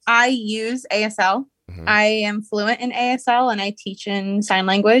I use ASL. Mm-hmm. I am fluent in ASL, and I teach in sign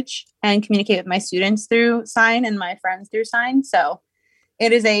language and communicate with my students through sign and my friends through sign. So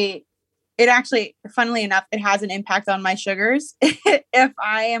it actually, funnily enough, it has an impact on my sugars. If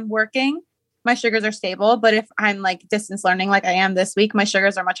I am working, my sugars are stable. But if I'm like distance learning, like I am this week, my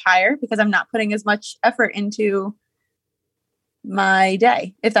sugars are much higher because I'm not putting as much effort into my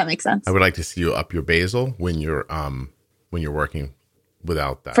day, if that makes sense. I would like to see you up your basal when you're working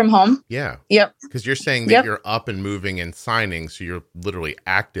without that. From home? Yeah. Yep. Because you're saying that you're up and moving and signing, so you're literally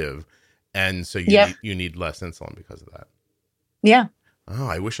active, and so you need less insulin because of that. Yeah. Oh,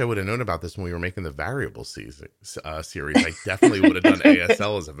 I wish I would have known about this when we were making the variable series. I definitely would have done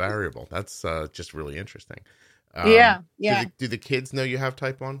ASL as a variable. That's just really interesting. Yeah. Do the kids know you have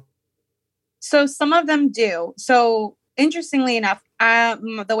type 1? So some of them do. So interestingly enough,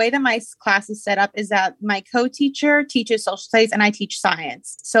 the way that my class is set up is that my co-teacher teaches social studies and I teach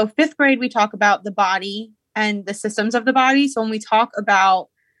science. So 5th grade, we talk about the body and the systems of the body. So when we talk about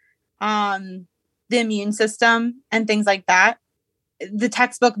the immune system and things like that, the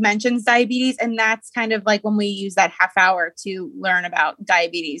textbook mentions diabetes, and that's kind of like when we use that half hour to learn about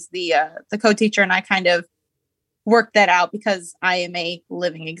diabetes. The co-teacher and I kind of work that out because I am a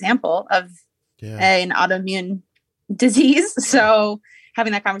living example of an autoimmune disease. So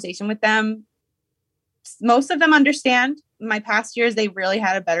having that conversation with them, most of them understand. My past years, they really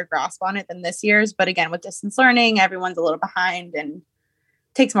had a better grasp on it than this year's. But again, with distance learning, everyone's a little behind and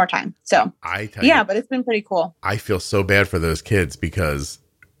takes more time. So but it's been pretty cool. I feel so bad for those kids because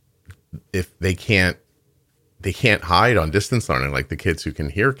if they can't they can't hide on distance learning like the kids who can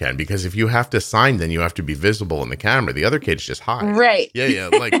hear can, because if you have to sign, then you have to be visible in the camera. The other kids just hide. Right. Yeah.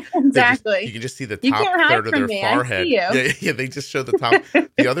 Like exactly. you can just see the You top can't hide third of from their me. I forehead. see you. Yeah. They just show the top.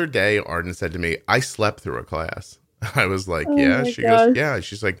 The other day, Arden said to me, I slept through a class. I was like, Oh yeah. my She gosh. goes, yeah.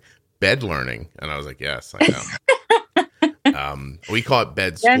 She's like, bed learning. And I was like, yes, I know. We call it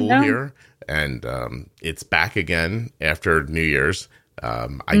bed school here. And it's back again after New Year's.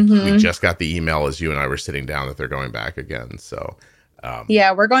 We just got the email as you and I were sitting down that they're going back again. So,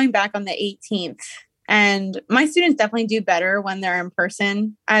 yeah, we're going back on the 18th. And my students definitely do better when they're in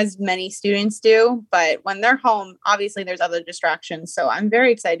person, as many students do. But when they're home, obviously there's other distractions. So I'm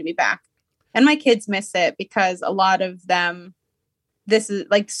very excited to be back. And my kids miss it because a lot of them, this is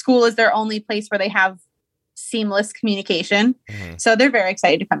like school is their only place where they have seamless communication. So they're very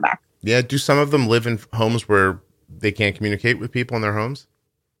excited to come back. Yeah. Do some of them live in homes where they can't communicate with people in their homes?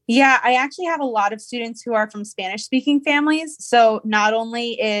 Yeah, I actually have a lot of students who are from Spanish-speaking families. So not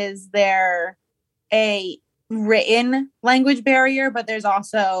only is there a written language barrier, but there's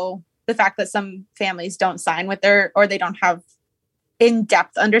also the fact that some families don't sign with or they don't have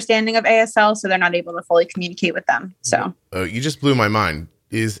in-depth understanding of ASL, so they're not able to fully communicate with them. So you just blew my mind.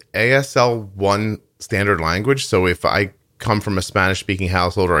 Is ASL one standard language? So if I come from a Spanish-speaking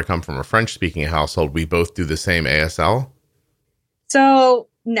household or I come from a French-speaking household, we both do the same ASL? So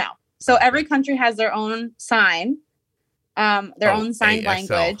no. So every country has their own sign, their own sign ASL,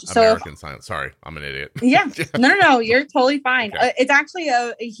 language. American sign. Sorry, I'm an idiot. Yeah. No. You're totally fine. Okay. It's actually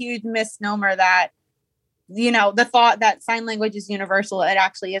a huge misnomer that, the thought that sign language is universal. It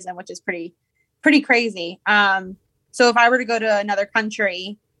actually isn't, which is pretty crazy. So if I were to go to another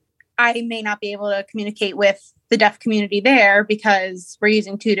country, I may not be able to communicate with the deaf community there because we're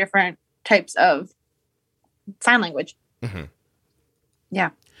using two different types of sign language. Mm-hmm. Yeah.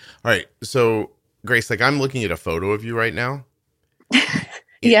 All right. So, Grace, like I'm looking at a photo of you right now.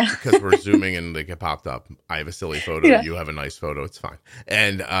 Yeah. Because we're zooming and like it popped up. I have a silly photo. Yeah. You have a nice photo. It's fine.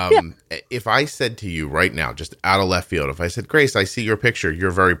 And if I said to you right now, just out of left field, if I said, Grace, I see your picture.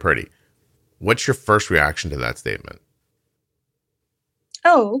 You're very pretty. What's your first reaction to that statement?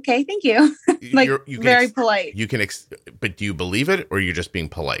 Oh, okay. Thank you. Like you can very polite. You can, but do you believe it or you're just being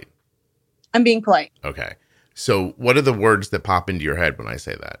polite? I'm being polite. Okay. So what are the words that pop into your head when I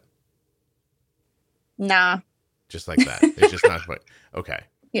say that? Nah. Just like that. It's just not what. Okay.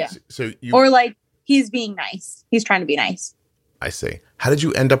 Yeah. So you, or like he's being nice. He's trying to be nice. I see. How did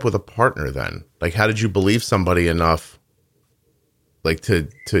you end up with a partner then? Like, how did you believe somebody enough, like to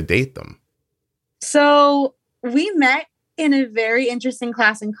date them? So we met in a very interesting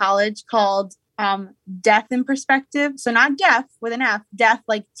class in college called Death in Perspective. So not deaf with an F, death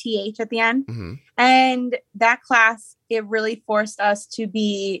like TH at the end. Mm-hmm. And that class, it really forced us to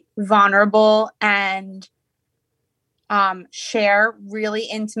be vulnerable and share really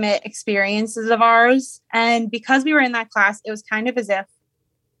intimate experiences of ours. And because we were in that class, it was kind of as if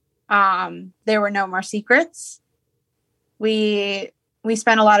there were no more secrets. We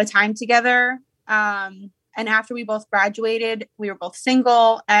spent a lot of time together. And after we both graduated, we were both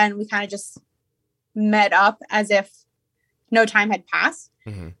single and we kind of just met up as if no time had passed.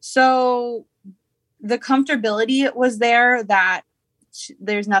 Mm-hmm. So the comfortability was there that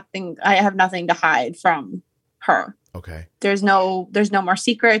I have nothing to hide from her. Okay. There's no more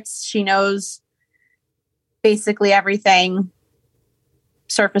secrets. She knows basically everything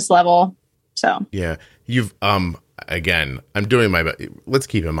surface level. So yeah, you've, again, I'm doing my best. Let's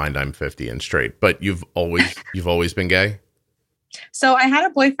keep in mind I'm 50 and straight, but you've always been gay. So I had a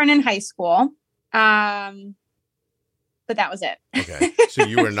boyfriend in high school. But that was it. Okay. So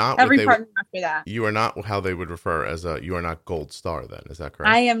you were not every partner after that. You are not how they would refer as you are not gold star then. Is that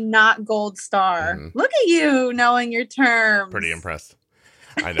correct? I am not gold star. Mm-hmm. Look at you knowing your terms. Pretty impressed.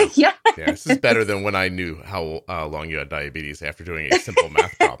 I know. Yeah. This is better than when I knew how long you had diabetes after doing a simple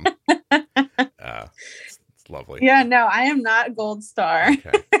math problem. It's lovely. Yeah, no, I am not gold star.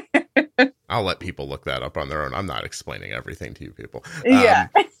 Okay. I'll let people look that up on their own. I'm not explaining everything to you people. Yeah.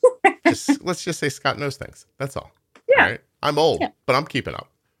 Let's just say Scott knows things. That's all. Yeah. Right? I'm old, but I'm keeping up.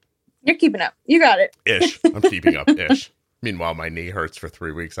 You're keeping up. You got it. Ish. I'm keeping up. Ish. Meanwhile, my knee hurts for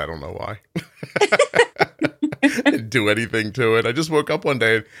 3 weeks. I don't know why. I didn't do anything to it. I just woke up one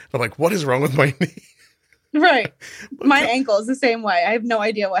day and I'm like, what is wrong with my knee? Right. My ankle is the same way. I have no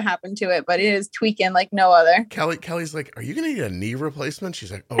idea what happened to it, but it is tweaking like no other. Kelly's like, are you going to need a knee replacement?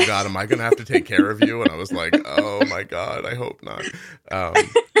 She's like, oh God, am I going to have to take care of you? And I was like, oh my God, I hope not.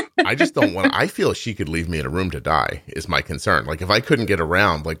 I just don't want, I feel she could leave me in a room to die is my concern. Like if I couldn't get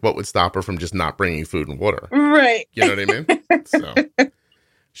around, like what would stop her from just not bringing food and water? Right. You know what I mean? So,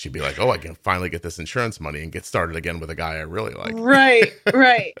 She'd be like, "Oh, I can finally get this insurance money and get started again with a guy I really like." Right,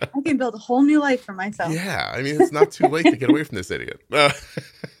 right. I can build a whole new life for myself. Yeah, I mean, it's not too late to get away from this idiot.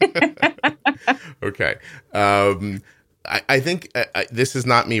 Okay. I think this is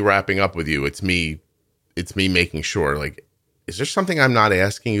not me wrapping up with you. It's me making sure, like, is there something I'm not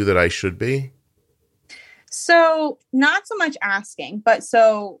asking you that I should be? So not so much asking, but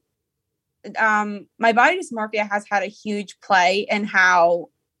my body dysmorphia has had a huge play in how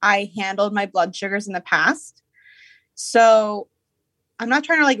I handled my blood sugars in the past. So I'm not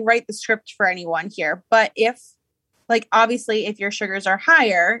trying to like write the script for anyone here, but if like, obviously if your sugars are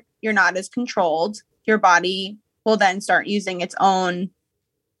higher, you're not as controlled, your body will then start using its own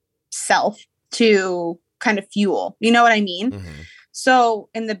self to kind of fuel, you know what I mean? Mm-hmm. So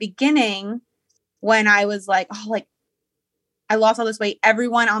in the beginning, when I was like, oh, like I lost all this weight,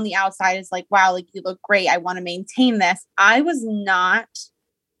 everyone on the outside is like, wow, like you look great, I want to maintain this. I was not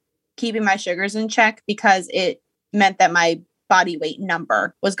keeping my sugars in check because it meant that my body weight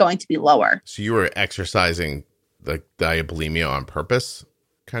number was going to be lower. So you were exercising the diabulimia on purpose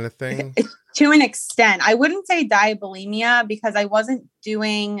kind of thing? To an extent. I wouldn't say diabulimia because I wasn't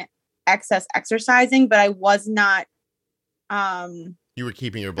doing excess exercising, but I was not you were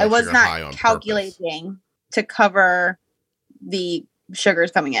keeping your blood sugar high on calculating purpose to cover the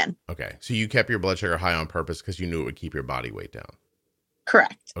sugars coming in. Okay. So you kept your blood sugar high on purpose because you knew it would keep your body weight down.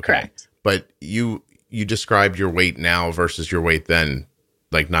 Correct. Okay. Correct. But you described your weight now versus your weight then,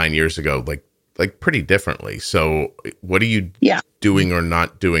 like 9 years ago, like pretty differently. So what are you doing or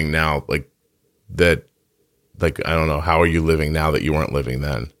not doing now? Like that, like, I don't know. How are you living now that you weren't living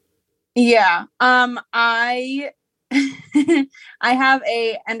then? Yeah. I I have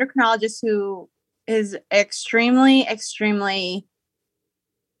a endocrinologist who is extremely, extremely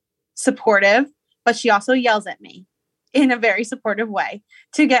supportive, but she also yells at me in a very supportive way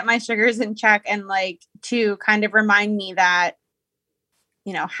to get my sugars in check and like to kind of remind me that,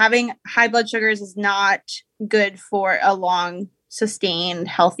 you know, having high blood sugars is not good for a long, sustained,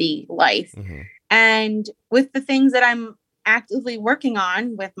 healthy life. Mm-hmm. And with the things that I'm actively working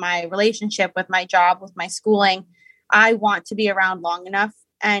on with my relationship, with my job, with my schooling, I want to be around long enough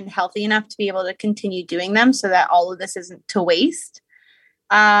and healthy enough to be able to continue doing them so that all of this isn't to waste.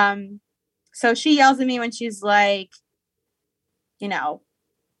 So she yells at me when she's like, you know,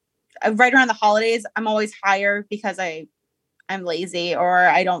 right around the holidays, I'm always higher because I'm lazy or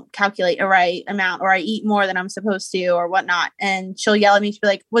I don't calculate a right amount or I eat more than I'm supposed to or whatnot. And she'll yell at me to be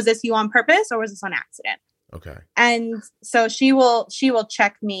like, was this you on purpose or was this on accident? Okay. And so she will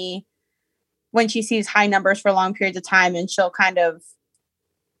check me when she sees high numbers for long periods of time, and she'll kind of,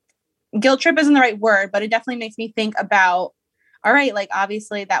 guilt trip isn't the right word, but it definitely makes me think about, all right, like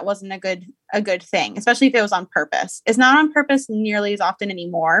obviously that wasn't a good thing, especially if it was on purpose. It's not on purpose nearly as often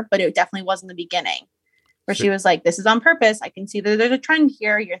anymore, but it definitely was in the beginning where she was like, this is on purpose. I can see that there's a trend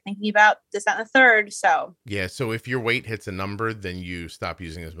here. You're thinking about this, that, and the third. So yeah. So if your weight hits a number, then you stop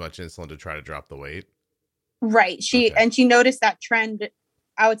using as much insulin to try to drop the weight. Right. She noticed that trend,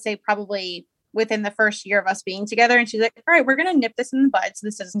 I would say probably within the first year of us being together. And she's like, all right, we're going to nip this in the bud so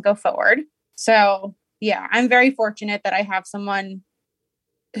this doesn't go forward. So yeah, I'm very fortunate that I have someone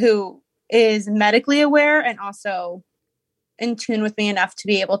who is medically aware and also in tune with me enough to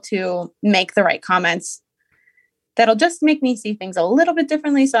be able to make the right comments that'll just make me see things a little bit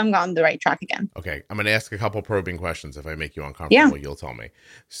differently. So I'm on the right track again. Okay. I'm going to ask a couple probing questions. If I make you uncomfortable, you'll tell me.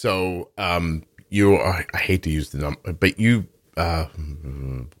 So, I hate to use the number, but you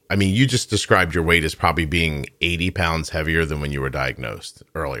just described your weight as probably being 80 pounds heavier than when you were diagnosed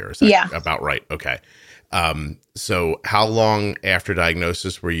earlier. Is that about right? Okay. So how long after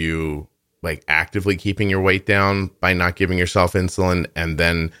diagnosis were you like actively keeping your weight down by not giving yourself insulin? And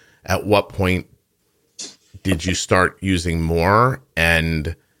then at what point did you start using more?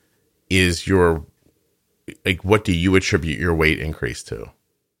 And what do you attribute your weight increase to?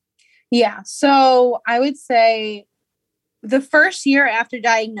 Yeah. So I would say the first year after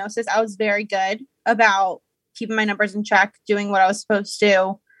diagnosis, I was very good about keeping my numbers in check, doing what I was supposed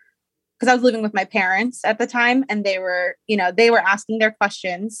to, because I was living with my parents at the time and they were asking their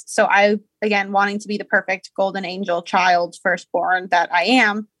questions. So I, again, wanting to be the perfect golden angel child, firstborn that I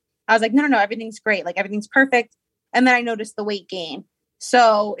am, I was like, no, everything's great. Like everything's perfect. And then I noticed the weight gain.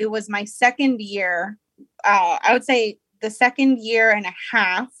 So it was my second year, I would say the second year and a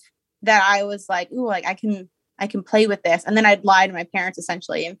half that I was like, ooh, like I can play with this. And then I'd lie to my parents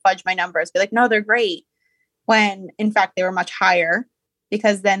essentially and fudge my numbers, be like, no, they're great. When in fact they were much higher,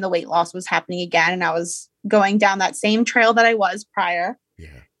 because then the weight loss was happening again. And I was going down that same trail that I was prior.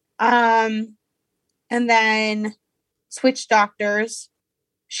 Yeah. And then switched doctors,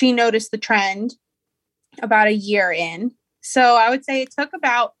 she noticed the trend about a year in. So I would say it took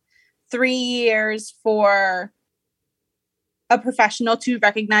about 3 years for a professional to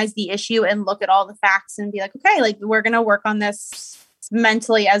recognize the issue and look at all the facts and be like, okay, like we're going to work on this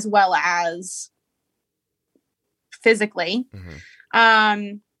mentally as well as physically.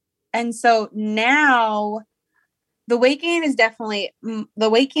 Mm-hmm. And so now the weight gain is definitely the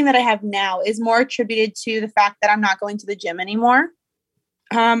weight gain that I have now is more attributed to the fact that I'm not going to the gym anymore.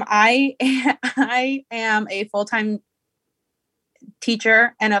 I am a full-time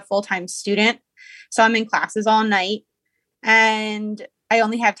teacher and a full-time student. So I'm in classes all night and I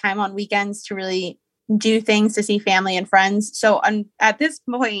only have time on weekends to really do things, to see family and friends. So at this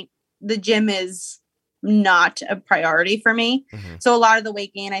point, the gym is not a priority for me. Mm-hmm. So a lot of the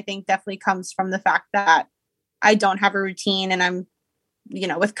weight gain, I think, definitely comes from the fact that I don't have a routine and I'm,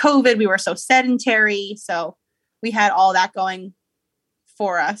 with COVID, we were so sedentary. So we had all that going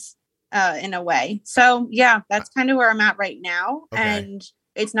for us in a way. So yeah, that's kind of where I'm at right now. Okay. And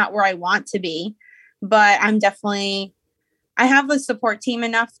it's not where I want to be, but I have a support team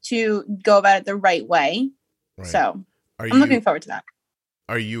enough to go about it the right way. Right. So I'm looking forward to that.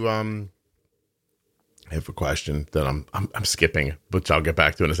 Are you, I have a question that I'm skipping, which I'll get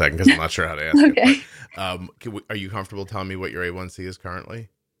back to in a second because I'm not sure how to ask okay. it. But, are you comfortable telling me what your A1C is currently?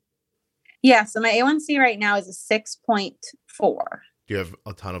 Yeah. So my A1C right now is a 6.4. Do you have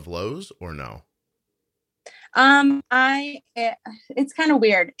a ton of lows or no? It's kind of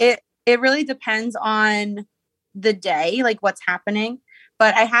weird. It really depends on the day, like what's happening,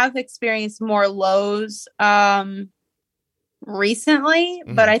 but I have experienced more lows, recently,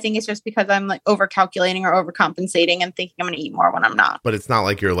 but I think it's just because I'm like over calculating or overcompensating and thinking I'm going to eat more when I'm not. But it's not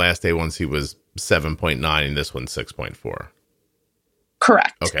like your last A1C was 7.9 and this one's 6.4.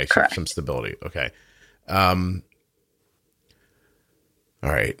 Correct. Okay. Correct. Some stability. Okay. All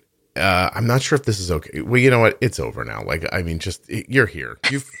right. I'm not sure if this is okay. Well, you know what? It's over now. Like, I mean, you're here.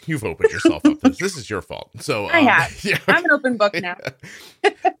 You've opened yourself up to this. This is your fault. So I have. Yeah. I'm an open book now.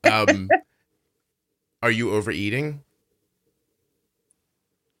 Are you overeating?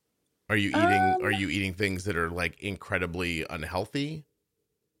 Are you eating things that are like incredibly unhealthy?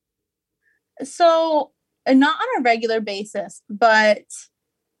 So not on a regular basis, but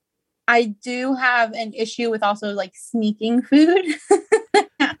I do have an issue with also like sneaking food.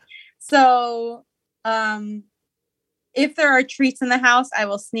 So, if there are treats in the house, I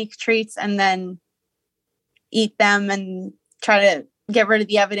will sneak treats and then eat them and try to get rid of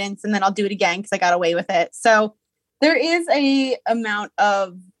the evidence. And then I'll do it again because I got away with it. So there is a amount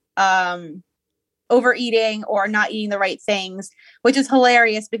of overeating or not eating the right things, which is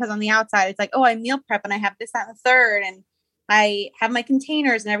hilarious because on the outside, it's like, oh, I meal prep and I have this, that, and the third. And I have my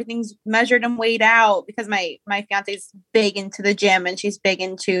containers and everything's measured and weighed out because my fiance is big into the gym and she's big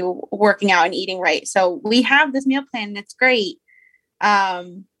into working out and eating right. So we have this meal plan and it's great.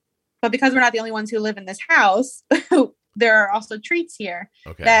 But because we're not the only ones who live in this house, there are also treats here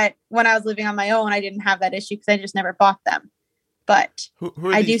that when I was living on my own, I didn't have that issue because I just never bought them. But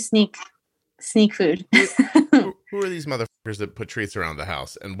I do sneak food. Who are these motherfuckers that put treats around the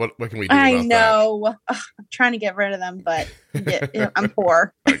house? And what can we do about that? I know. Ugh, I'm trying to get rid of them, but I'm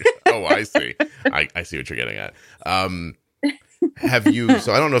poor. Oh, I see. I see what you're getting at. Have you,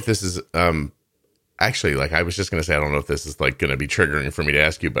 so I don't know if this is, actually, like I was just going to say, I don't know if this is like going to be triggering for me to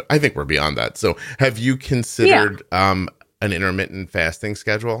ask you, but I think we're beyond that. So have you considered an intermittent fasting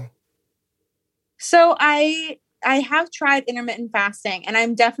schedule? So I have tried intermittent fasting and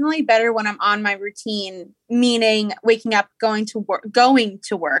I'm definitely better when I'm on my routine, meaning waking up, going to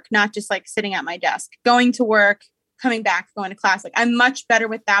work, not just like sitting at my desk, going to work, coming back, going to class. Like I'm much better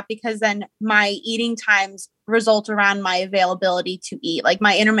with that because then my eating times result around my availability to eat. Like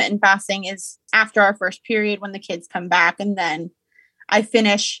my intermittent fasting is after our first period when the kids come back. And then I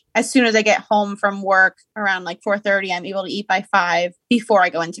finish as soon as I get home from work around like 4:30, I'm able to eat by 5 before I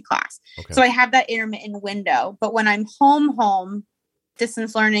go into class. Okay. So I have that intermittent window, but when I'm home,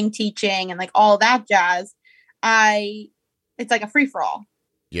 distance learning, teaching, and like all that jazz, it's like a free for all.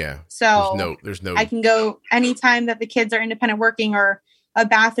 Yeah. So there's no, I can go anytime that the kids are independent working or a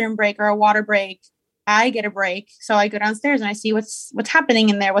bathroom break or a water break, I get a break. So I go downstairs and I see what's happening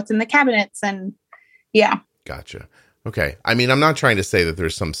in there, what's in the cabinets. And yeah. Gotcha. Okay. I mean, I'm not trying to say that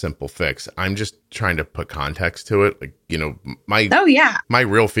there's some simple fix. I'm just trying to put context to it. Like, my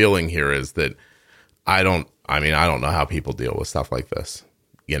real feeling here is that I don't know how people deal with stuff like this.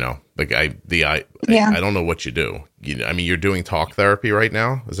 Like I don't know what you do. You're doing talk therapy right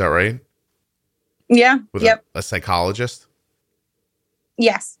now. Is that right? Yeah. With a psychologist?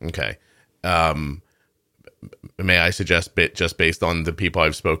 Yes. Okay. may I suggest, just based on the people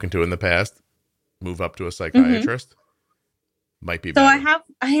I've spoken to in the past, move up to a psychiatrist? Might be So better.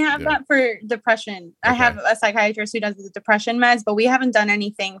 I have that for depression. I have a psychiatrist who does the depression meds, but we haven't done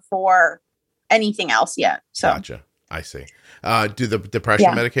anything for anything else yet. So Gotcha. I see. Do the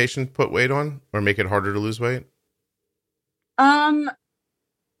depression medication put weight on or make it harder to lose weight? I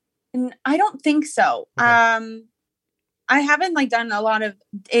don't think so. Okay. I haven't done a lot of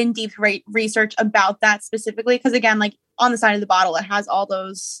in-depth research about that specifically. Cause again, on the side of the bottle, it has all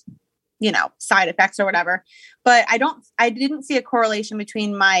those, side effects or whatever, but I didn't see a correlation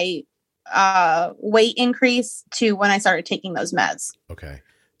between my, weight increase to when I started taking those meds. Okay.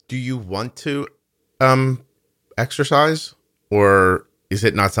 Do you want to, exercise, or is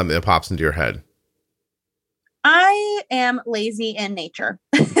it not something that pops into your head? I am lazy in nature.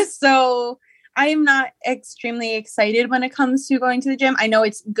 So I am not extremely excited when it comes to going to the gym. I know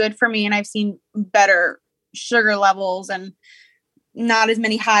it's good for me and I've seen better sugar levels and not as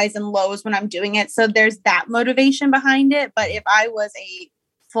many highs and lows when I'm doing it. So there's that motivation behind it. But if I was a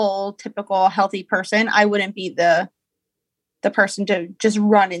full, typical, healthy person, I wouldn't be the person to just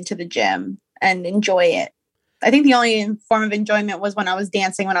run into the gym and enjoy it. I think the only form of enjoyment was when I was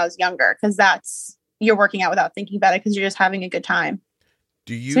dancing when I was younger, because you're working out without thinking about it because you're just having a good time.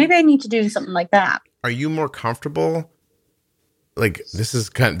 So maybe I need to do something like that. Are you more comfortable? These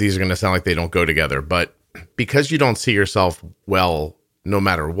are going to sound like they don't go together, but because you don't see yourself well, no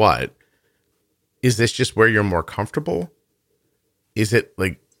matter what, is this just where you're more comfortable? Is it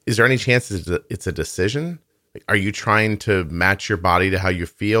is there any chance it's a decision? Are you trying to match your body to how you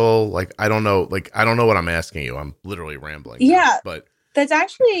feel? I don't know. I don't know what I'm asking you. I'm literally rambling. Yeah, but that's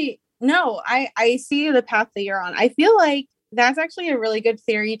actually, no, I see the path that you're on. I feel like that's actually a really good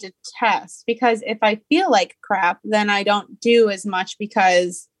theory to test, because if I feel like crap, then I don't do as much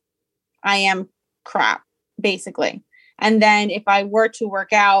because I am crap, basically. And then if I were to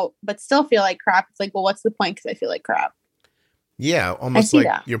work out, but still feel like crap, it's well, what's the point? Because I feel like crap. Yeah. Almost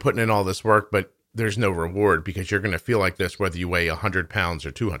you're putting in all this work, but there's no reward because you're going to feel like this, whether you weigh 100 pounds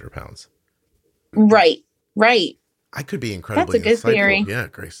or 200 pounds. Right. I could be incredibly That's a good insightful. Theory. Yeah,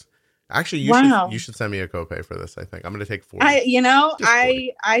 Grace. Actually, you should send me a copay for this. I think I'm going to take 40.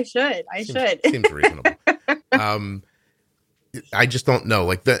 I should. Seems reasonable. I just don't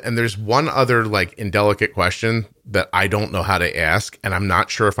know. And there's one other indelicate question that I don't know how to ask, and I'm not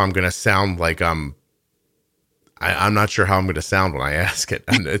sure if I'm going to sound like I'm not sure how I'm going to sound when I ask it,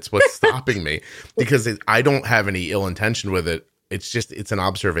 and it's what's stopping me, because I don't have any ill intention with it. It's an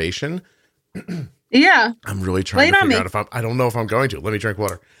observation. Yeah. I'm really trying to figure out I don't know if I'm going to. Let me drink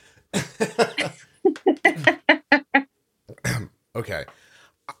water. Okay.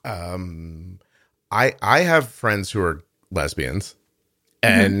 I have friends who are lesbians,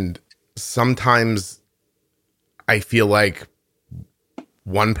 and sometimes I feel like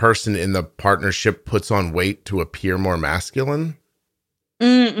one person in the partnership puts on weight to appear more masculine.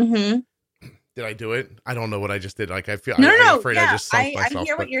 Mm-hmm. Did I do it? I don't know what I just did. I feel I'm afraid I just sunk myself. I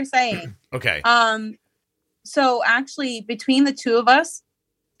hear what you're saying. Okay. So actually, between the two of us,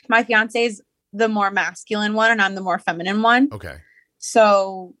 my fiance is the more masculine one and I'm the more feminine one. Okay.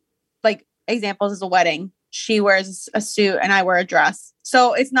 So examples is a wedding. She wears a suit and I wear a dress.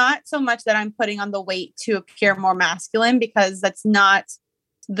 So it's not so much that I'm putting on the weight to appear more masculine, because that's not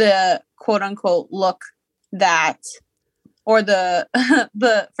the quote unquote look that, or the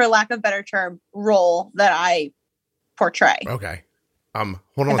for lack of better term, role that I portray. Okay. Hold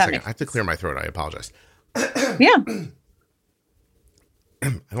on a second. I have to clear my throat. I apologize. Yeah.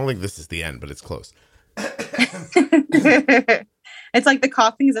 I don't think this is the end, but it's close. It's like the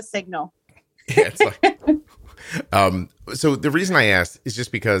coughing is a signal. Yeah, so the reason I asked is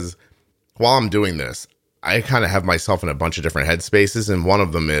just because while I'm doing this, I kind of have myself in a bunch of different headspaces. And one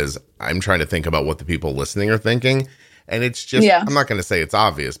of them is I'm trying to think about what the people listening are thinking. And it's just, I'm not going to say it's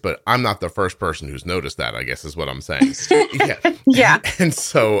obvious, but I'm not the first person who's noticed that, I guess is what I'm saying. Yeah. And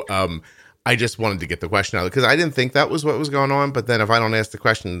so, I just wanted to get the question out because I didn't think that was what was going on. But then if I don't ask the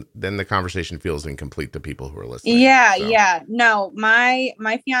question, then the conversation feels incomplete to people who are listening. Yeah. So. Yeah. No, my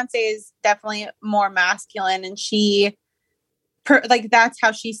fiance is definitely more masculine, and she that's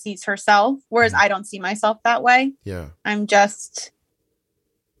how she sees herself. Whereas I don't see myself that way. Yeah. I'm just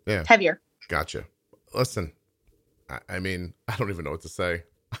heavier. Gotcha. Listen, I mean, I don't even know what to say.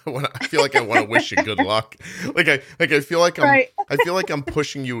 I feel like I want to wish you good luck. I feel like I feel like I'm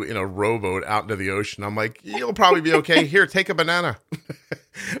pushing you in a rowboat out into the ocean. I'm like, you'll probably be okay. Here, take a banana.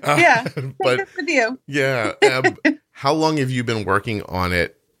 Yeah, but good with you. Yeah. How long have you been working on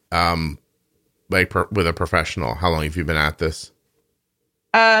it? With a professional? How long have you been at this?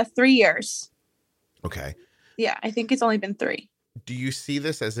 3 years. Okay. Yeah, I think it's only been 3. Do you see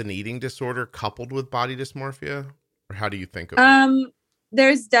this as an eating disorder coupled with body dysmorphia, or how do you think of it?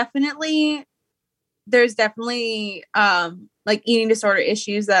 There's definitely like eating disorder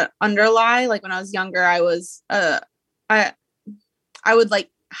issues that underlie. Like when I was younger, I would like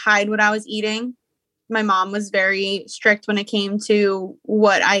hide what I was eating. My mom was very strict when it came to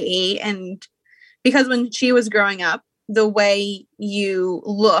what I ate, and because when she was growing up, the way you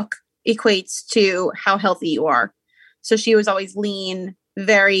look equates to how healthy you are. So she was always lean,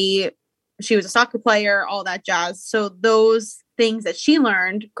 she was a soccer player, all that jazz. So those things that she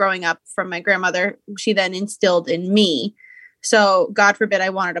learned growing up from my grandmother, she then instilled in me. So God forbid I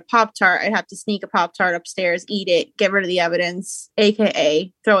wanted a Pop-Tart, I'd have to sneak a Pop-Tart upstairs, eat it, get rid of the evidence,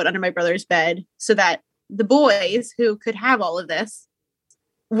 AKA throw it under my brother's bed, so that the boys who could have all of this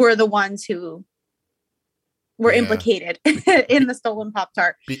were the ones who were implicated in the stolen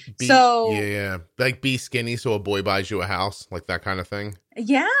Pop-Tart. Like be skinny so a boy buys you a house, like that kind of thing.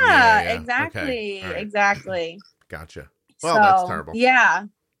 Yeah. Exactly. Okay. Right. Exactly. Gotcha. Well, that's terrible. Yeah.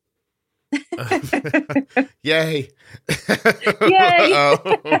 Yay. Yay.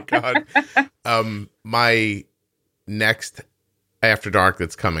 Oh God. My next After Dark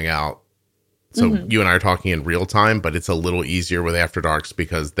that's coming out. So you and I are talking in real time, but it's a little easier with After Darks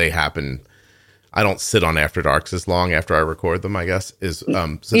because they happen. I don't sit on After Darks as long after I record them, I guess.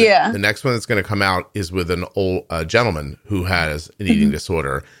 The next one that's going to come out is with an old gentleman who has an eating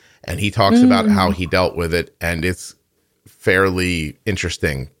disorder, and he talks about how he dealt with it, and it's fairly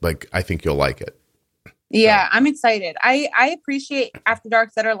interesting. Like, I think you'll like it. Yeah, so. I'm excited. I appreciate After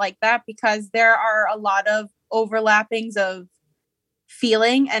Darks that are like that because there are a lot of overlappings of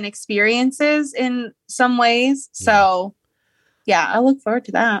feeling and experiences in some ways. So yeah, I look forward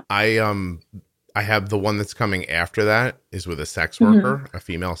to that. I have the one that's coming after that is with a sex worker, a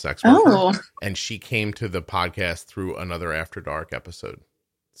female sex worker. And she came to the podcast through another After Dark episode.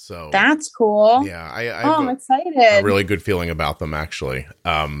 So that's cool. Yeah. I'm excited. A really good feeling about them, actually.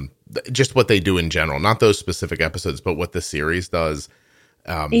 Just what they do in general, not those specific episodes, but what the series does.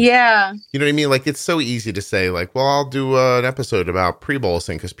 You know what I mean? Like, it's so easy to say, like, well, I'll do an episode about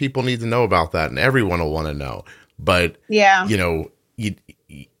pre-bolsing because people need to know about that and everyone will want to know. But, you know,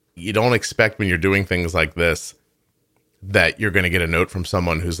 you don't expect when you're doing things like this that you're going to get a note from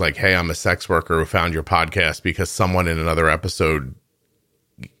someone who's like, hey, I'm a sex worker who found your podcast because someone in another episode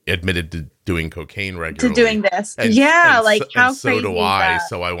admitted to doing cocaine regularly. To doing this. How crazy do is I. that?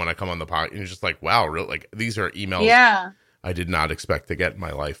 So I want to come on the podcast. And you're just like, wow, really? Like, these are emails I did not expect to get in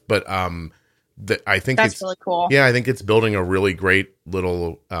my life. But I think that's really cool. Yeah, I think it's building a really great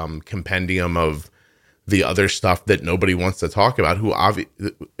little compendium of the other stuff that nobody wants to talk about.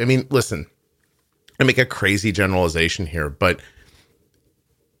 I mean, listen, I make a crazy generalization here, but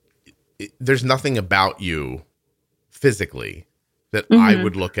there's nothing about you physically that I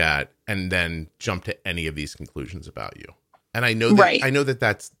would look at and then jump to any of these conclusions about you. And I know that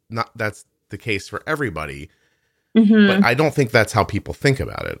that's the case for everybody, but I don't think that's how people think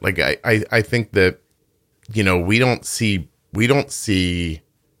about it. Like I think that, you know, we don't see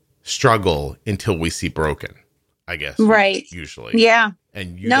struggle until we see broken, I guess. Right. Usually. Yeah.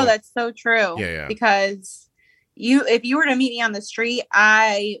 And that's so true. Yeah. Because if you were to meet me on the street,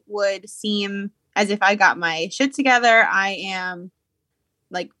 I would seem as if I got my shit together. I am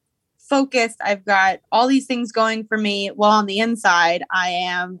like focused. I've got all these things going for me. While on the inside, I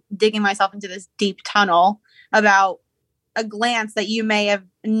am digging myself into this deep tunnel about a glance that you may have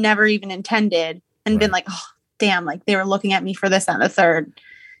never even intended and been like, oh, damn, like they were looking at me for this and the third.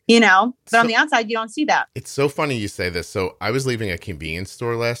 You know, but on the outside, you don't see that. It's so funny you say this. So I was leaving a convenience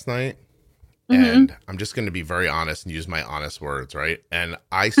store last night, and I'm just going to be very honest and use my honest words, right? And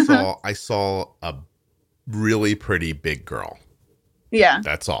I saw a really pretty big girl. Yeah.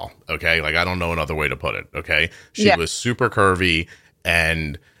 That's all. Okay. Like, I don't know another way to put it. Okay. She was super curvy.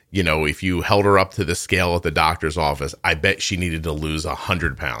 And, you know, if you held her up to the scale at the doctor's office, I bet she needed to lose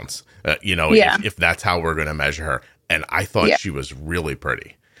 100 pounds, if that's how we're going to measure her. And I thought she was really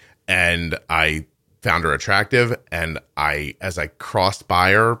pretty. And I found her attractive. And as I crossed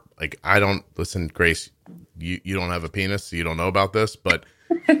by her, like, listen, Grace, you don't have a penis, so you don't know about this, but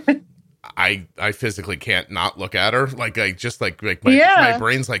I physically can't not look at her. Like, I just my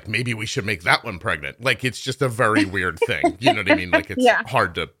brain's like, maybe we should make that one pregnant. Like, it's just a very weird thing. You know what I mean? Like, it's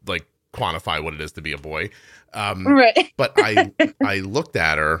hard to like quantify what it is to be a boy. But I looked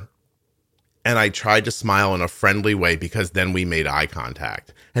at her and I tried to smile in a friendly way because then we made eye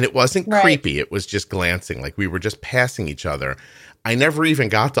contact. And it wasn't creepy. It was just glancing. Like, we were just passing each other. I never even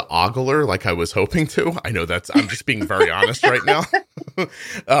got to ogle her like I was hoping to. I know I'm just being very honest right now.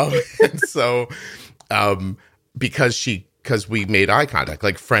 And so Because we made eye contact,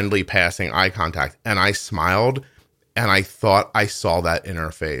 like friendly passing eye contact. And I smiled and I thought I saw that in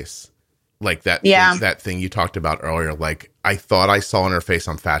her face. Like that thing you talked about earlier. Like I thought I saw in her face,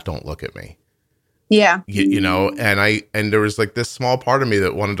 I'm fat, don't look at me. Yeah. You know, and there was like this small part of me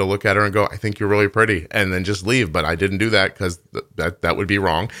that wanted to look at her and go, I think you're really pretty, and then just leave. But I didn't do that because that would be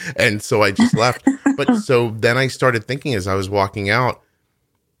wrong. And so I just left. But so then I started thinking as I was walking out,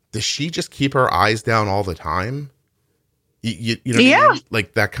 does she just keep her eyes down all the time? You know what I mean?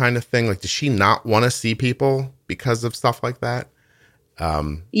 Like that kind of thing. Like, does she not want to see people because of stuff like that?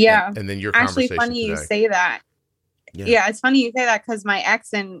 And then your actually conversation funny today. You say that. Yeah, it's funny you say that because my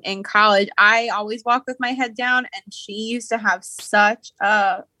ex in college, I always walk with my head down, and she used to have such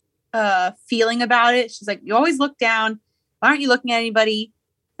a feeling about it. She's like, you always look down. Why aren't you looking at anybody?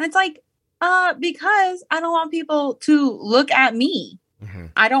 And it's like, because I don't want people to look at me. Mm-hmm.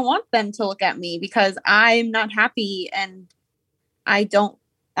 I don't want them to look at me because I'm not happy, and I don't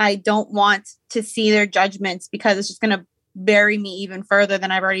want to see their judgments because it's just going to bury me even further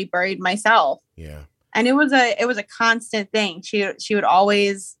than I've already buried myself. Yeah. And it was a constant thing. She would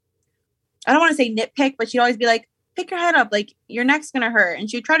always, I don't want to say nitpick, but she'd always be like, pick your head up, like your neck's going to hurt.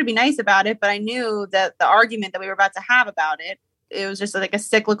 And she would try to be nice about it. But I knew that the argument that we were about to have about it, it was just like a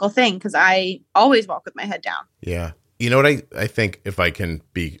cyclical thing because I always walk with my head down. Yeah. You know what I think, if I can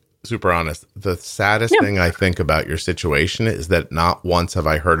be super honest, the saddest thing I think about your situation is that not once have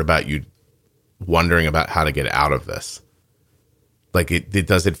I heard about you wondering about how to get out of this. Like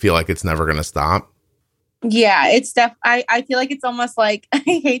does it feel like it's never going to stop? Yeah, it's I feel like it's almost like, I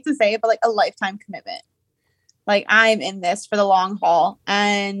hate to say it, but like a lifetime commitment. Like I'm in this for the long haul,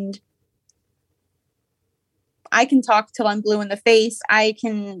 and I can talk till I'm blue in the face. I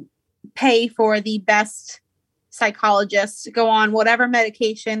can pay for the best psychologist to go on whatever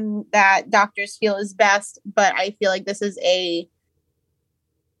medication that doctors feel is best. But I feel like this is a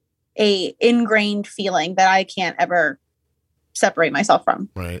ingrained feeling that I can't ever separate myself from.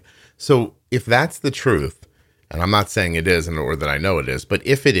 Right. So if that's the truth, and I'm not saying it is, or that I know it is, but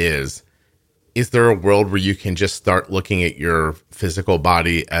if it is there a world where you can just start looking at your physical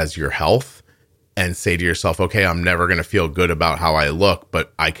body as your health and say to yourself, okay, I'm never going to feel good about how I look,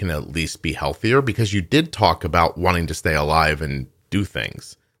 but I can at least be healthier? Because you did talk about wanting to stay alive and do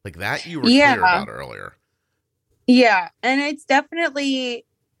things like that. You were clear about earlier. Yeah. And it's definitely,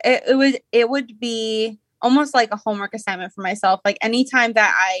 it would be almost like a homework assignment for myself. Like anytime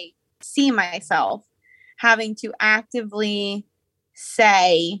that I see myself having to actively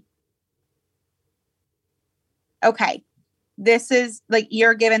say, okay, this is like,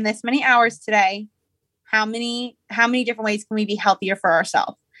 you're given this many hours today. How many different ways can we be healthier for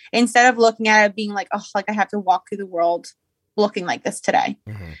ourselves? Instead of looking at it being like, oh, like I have to walk through the world looking like this today.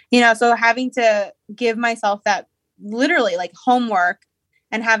 Mm-hmm. You know, so having to give myself that literally like homework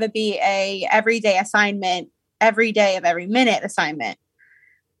and have it be a everyday assignment, every day of every minute assignment,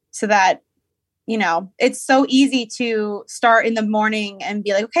 so that, you know, it's so easy to start in the morning and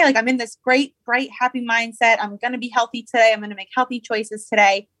be like, okay, like I'm in this great, bright, happy mindset. I'm going to be healthy today. I'm going to make healthy choices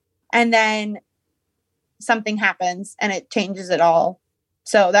today. And then something happens and it changes it all.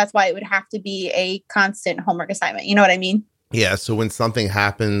 So that's why it would have to be a constant homework assignment. You know what I mean? Yeah. So when something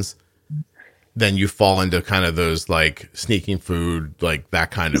happens, then you fall into kind of those like sneaking food, like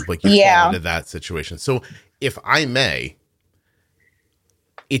that kind of like you fall into that situation. So if I may,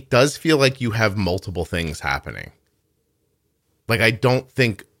 it does feel like you have multiple things happening. Like, I don't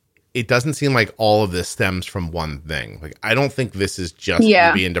think, it doesn't seem like all of this stems from one thing. Like, I don't think this is just you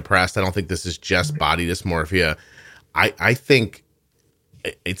being depressed. I don't think this is just body dysmorphia. I think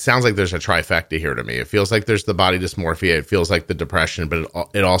it sounds like there's a trifecta here to me. It feels like there's the body dysmorphia. It feels like the depression, but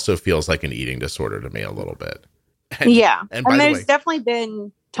it also feels like an eating disorder to me a little bit. And, and there's definitely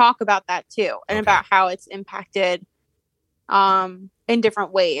been talk about that too, and about how it's impacted in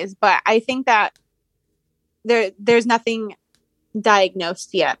different ways. But I think that there's nothing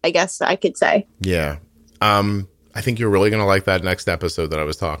diagnosed yet, I guess I could say. Yeah. I think you're really going to like that next episode that I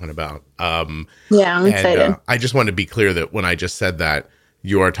was talking about. I'm excited. I just want to be clear that when I just said that,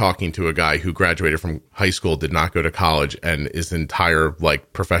 you are talking to a guy who graduated from high school, did not go to college, and his entire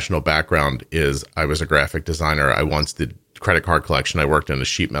like professional background is, I was a graphic designer. I once did credit card collection. I worked in a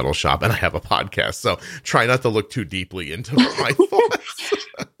sheet metal shop, and I have a podcast. So try not to look too deeply into my thoughts.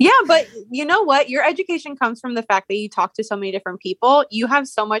 Yeah, but you know what? Your education comes from the fact that you talk to so many different people. You have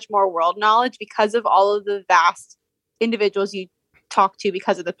so much more world knowledge because of all of the vast individuals you talk to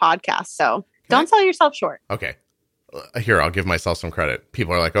because of the podcast. So don't sell yourself short. Okay. Here, I'll give myself some credit.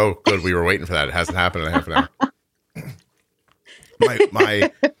 People are like, oh, good, we were waiting for that. It hasn't happened in half an hour.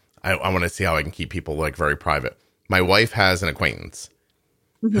 I want to see how I can keep people like very private. My wife has an acquaintance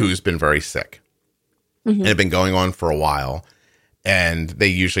Mm-hmm. who's been very sick, and it had been going on for a while. And they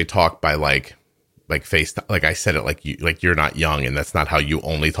usually talk by like FaceTime. Like I said it, like you're not young, and that's not how you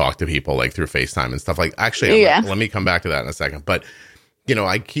only talk to people, like through FaceTime and stuff. Like actually, let me come back to that in a second. But you know,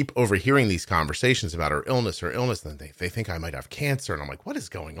 I keep overhearing these conversations about her illness, and they think I might have cancer, and I'm like, what is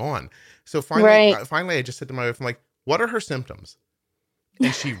going on? So finally, I just said to my wife, I'm like, what are her symptoms?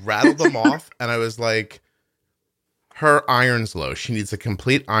 And she rattled them off, and I was like, her iron's low. She needs a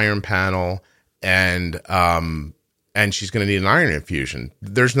complete iron panel, and she's going to need an iron infusion.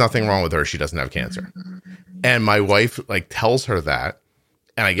 There's nothing wrong with her. She doesn't have cancer. And my wife like tells her that.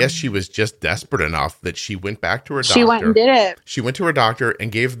 And I guess she was just desperate enough that she went back to her doctor. She went and did it. She went to her doctor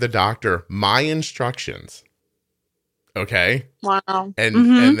and gave the doctor my instructions. Okay. Wow.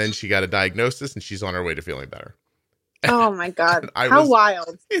 And then she got a diagnosis, and she's on her way to feeling better. Oh my God. How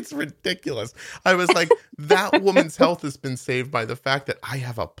wild. It's ridiculous. I was like, that woman's health has been saved by the fact that I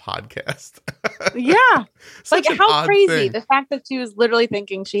have a podcast. Yeah. Like how crazy thing. the fact that she was literally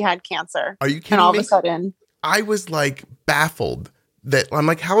thinking she had cancer. Are you kidding me? And all of a sudden. I was like baffled that I'm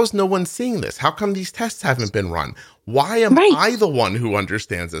like, how is no one seeing this? How come these tests haven't been run? Why am I the one who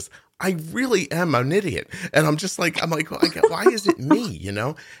understands this? I really am an idiot. And I'm like, why is it me? You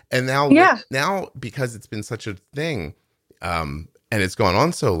know? And now because it's been such a thing, and it's gone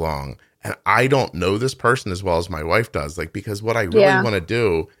on so long, and I don't know this person as well as my wife does, like, because what I really want to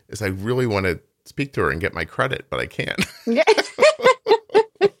do is I really want to speak to her and get my credit, but I can't. Yeah.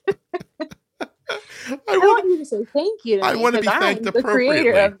 I want you to say thank you to me. I want to be thanked appropriately. The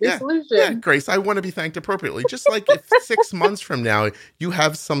creator of this solution. Yeah, Grace, I want to be thanked appropriately. Just like if 6 months from now you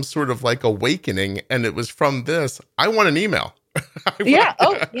have some sort of like awakening and it was from this, I want an email.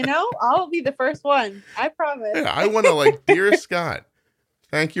 Oh, you know, I'll be the first one. I promise. Yeah, I want to like, dear Scott,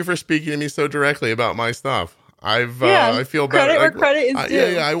 thank you for speaking to me so directly about my stuff. I feel better. Credit where credit is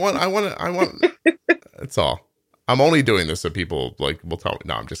due. I want. That's all. I'm only doing this so people like will tell me.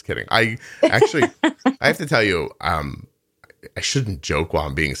 No, I'm just kidding. I have to tell you, I shouldn't joke while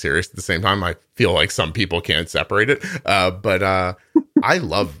I'm being serious. At the same time, I feel like some people can't separate it. But I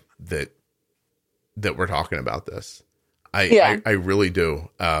love that we're talking about this. I really do.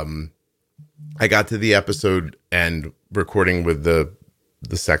 I got to the episode and recording with the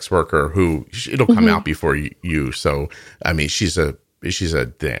sex worker who it'll come out before you. So, I mean, she's a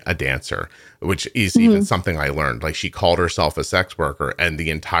dancer, which is even something I learned. Like, she called herself a sex worker, and the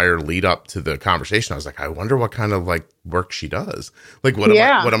entire lead up to the conversation, I was like, I wonder what kind of like work she does. Like, what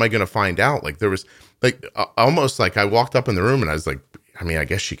am I going to find out? Like, there was like almost like I walked up in the room and I was like, I mean, I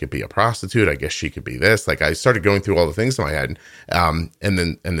guess she could be a prostitute. I guess she could be this. Like, I started going through all the things in my head.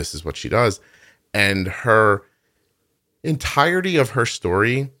 And this is what she does. And her entirety of her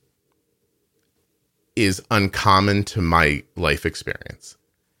story is uncommon to my life experience.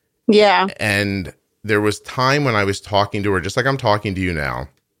 Yeah. And there was time when I was talking to her, just like I'm talking to you now.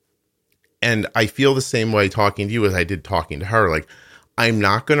 And I feel the same way talking to you as I did talking to her. Like, I'm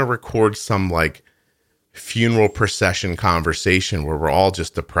not going to record some like funeral procession conversation where we're all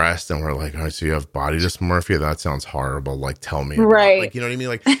just depressed and we're like, oh, so you have body dysmorphia? That sounds horrible. Like, tell me. Right. Like, you know what I mean?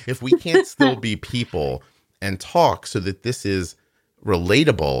 Like, if we can't still be people and talk so that this is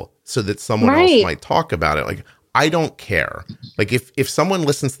relatable, so that someone else might talk about it. Like, I don't care. Like, if someone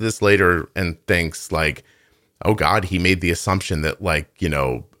listens to this later and thinks like, oh God, he made the assumption that like, you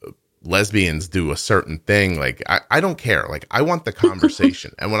know, lesbians do a certain thing. Like, I don't care. Like, I want the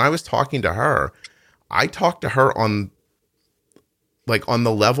conversation. And when I was talking to her, I talked to her on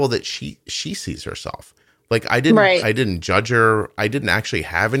the level that she sees herself. Like, I didn't judge her. I didn't actually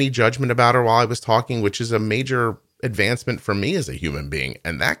have any judgment about her while I was talking, which is a major advancement for me as a human being,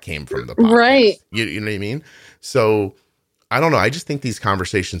 and that came from the podcast. Right. You know what I mean? So I don't know. I just think these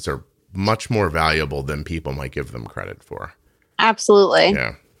conversations are much more valuable than people might give them credit for. Absolutely.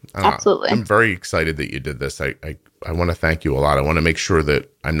 Yeah. Absolutely. I'm very excited that you did this. I want to thank you a lot. I want to make sure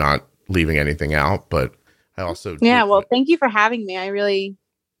that I'm not leaving anything out, but I also well, thank you for having me.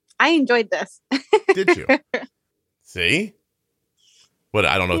 I enjoyed this. Did you? See? What?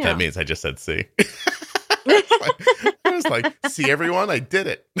 I don't know what that means. I just said see. I was like, see, everyone, I did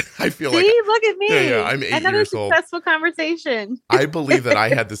it. I feel like, look at me. Yeah, I'm 8 Another years old. Successful conversation. I believe that I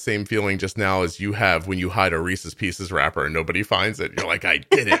had the same feeling just now as you have when you hide a Reese's Pieces wrapper and nobody finds it. You're like, I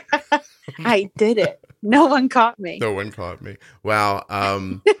did it. I did it. No one caught me. No one caught me. Wow.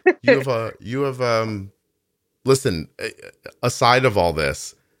 You have listen, aside of all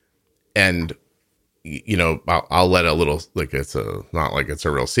this, and you know, I'll let a little, like, it's not like it's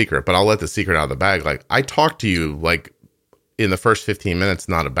a real secret, but I'll let the secret out of the bag. Like, I talk to you like in the first 15 minutes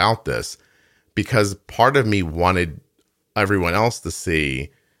not about this, because part of me wanted everyone else to see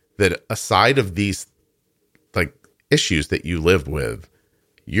that aside of these like issues that you live with,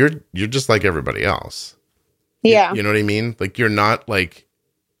 you're just like everybody else. Yeah. You know what I mean? Like you're not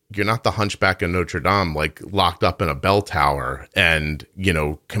the Hunchback of Notre Dame, like locked up in a bell tower and, you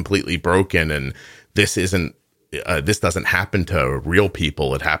know, completely broken. And this doesn't happen to real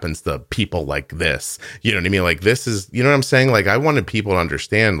people. It happens to people like this. You know what I mean? Like this is, you know what I'm saying? Like I wanted people to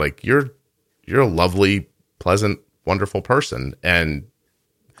understand, like you're a lovely, pleasant, wonderful person. And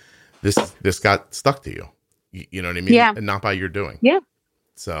this got stuck to you. You know what I mean? Yeah. And not by your doing. Yeah.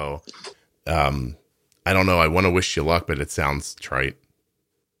 So, I don't know. I want to wish you luck, but it sounds trite.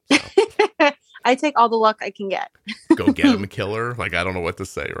 So. I take all the luck I can get. Go get him, killer. Like, I don't know what to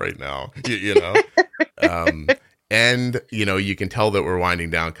say right now, you know? And, you know, you can tell that we're winding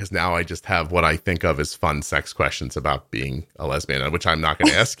down because now I just have what I think of as fun sex questions about being a lesbian, which I'm not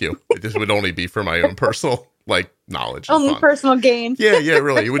going to ask you. This would only be for my own personal, like, knowledge. Only personal gain. Yeah,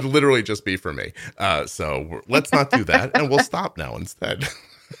 really. It would literally just be for me. So let's not do that. And we'll stop now instead.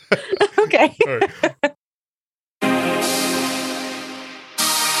 Okay. All right.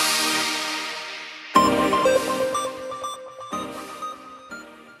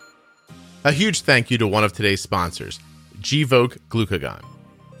 A huge thank you to one of today's sponsors, Gvoke Glucagon.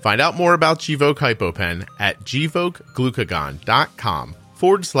 Find out more about Gvoke HypoPen at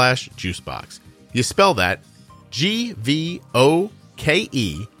gvokeglucagon.com/juicebox. You spell that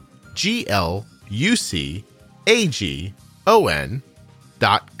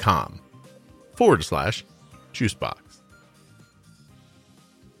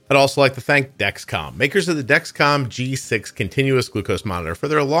I'd also like to thank Dexcom, makers of the Dexcom G6 continuous glucose monitor, for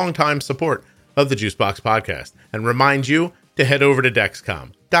their longtime support of the Juicebox podcast, and remind you to head over to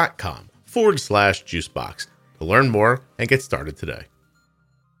Dexcom.com/juicebox to learn more and get started today.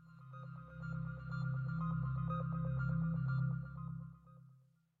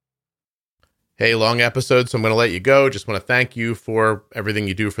 Hey, long episode, so I'm going to let you go. Just want to thank you for everything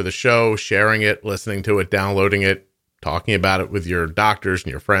you do for the show, sharing it, listening to it, downloading it, talking about it with your doctors and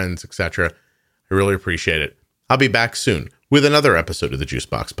your friends, etc. I really appreciate it. I'll be back soon with another episode of the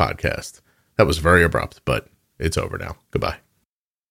Juicebox podcast. That was very abrupt, but it's over now. Goodbye.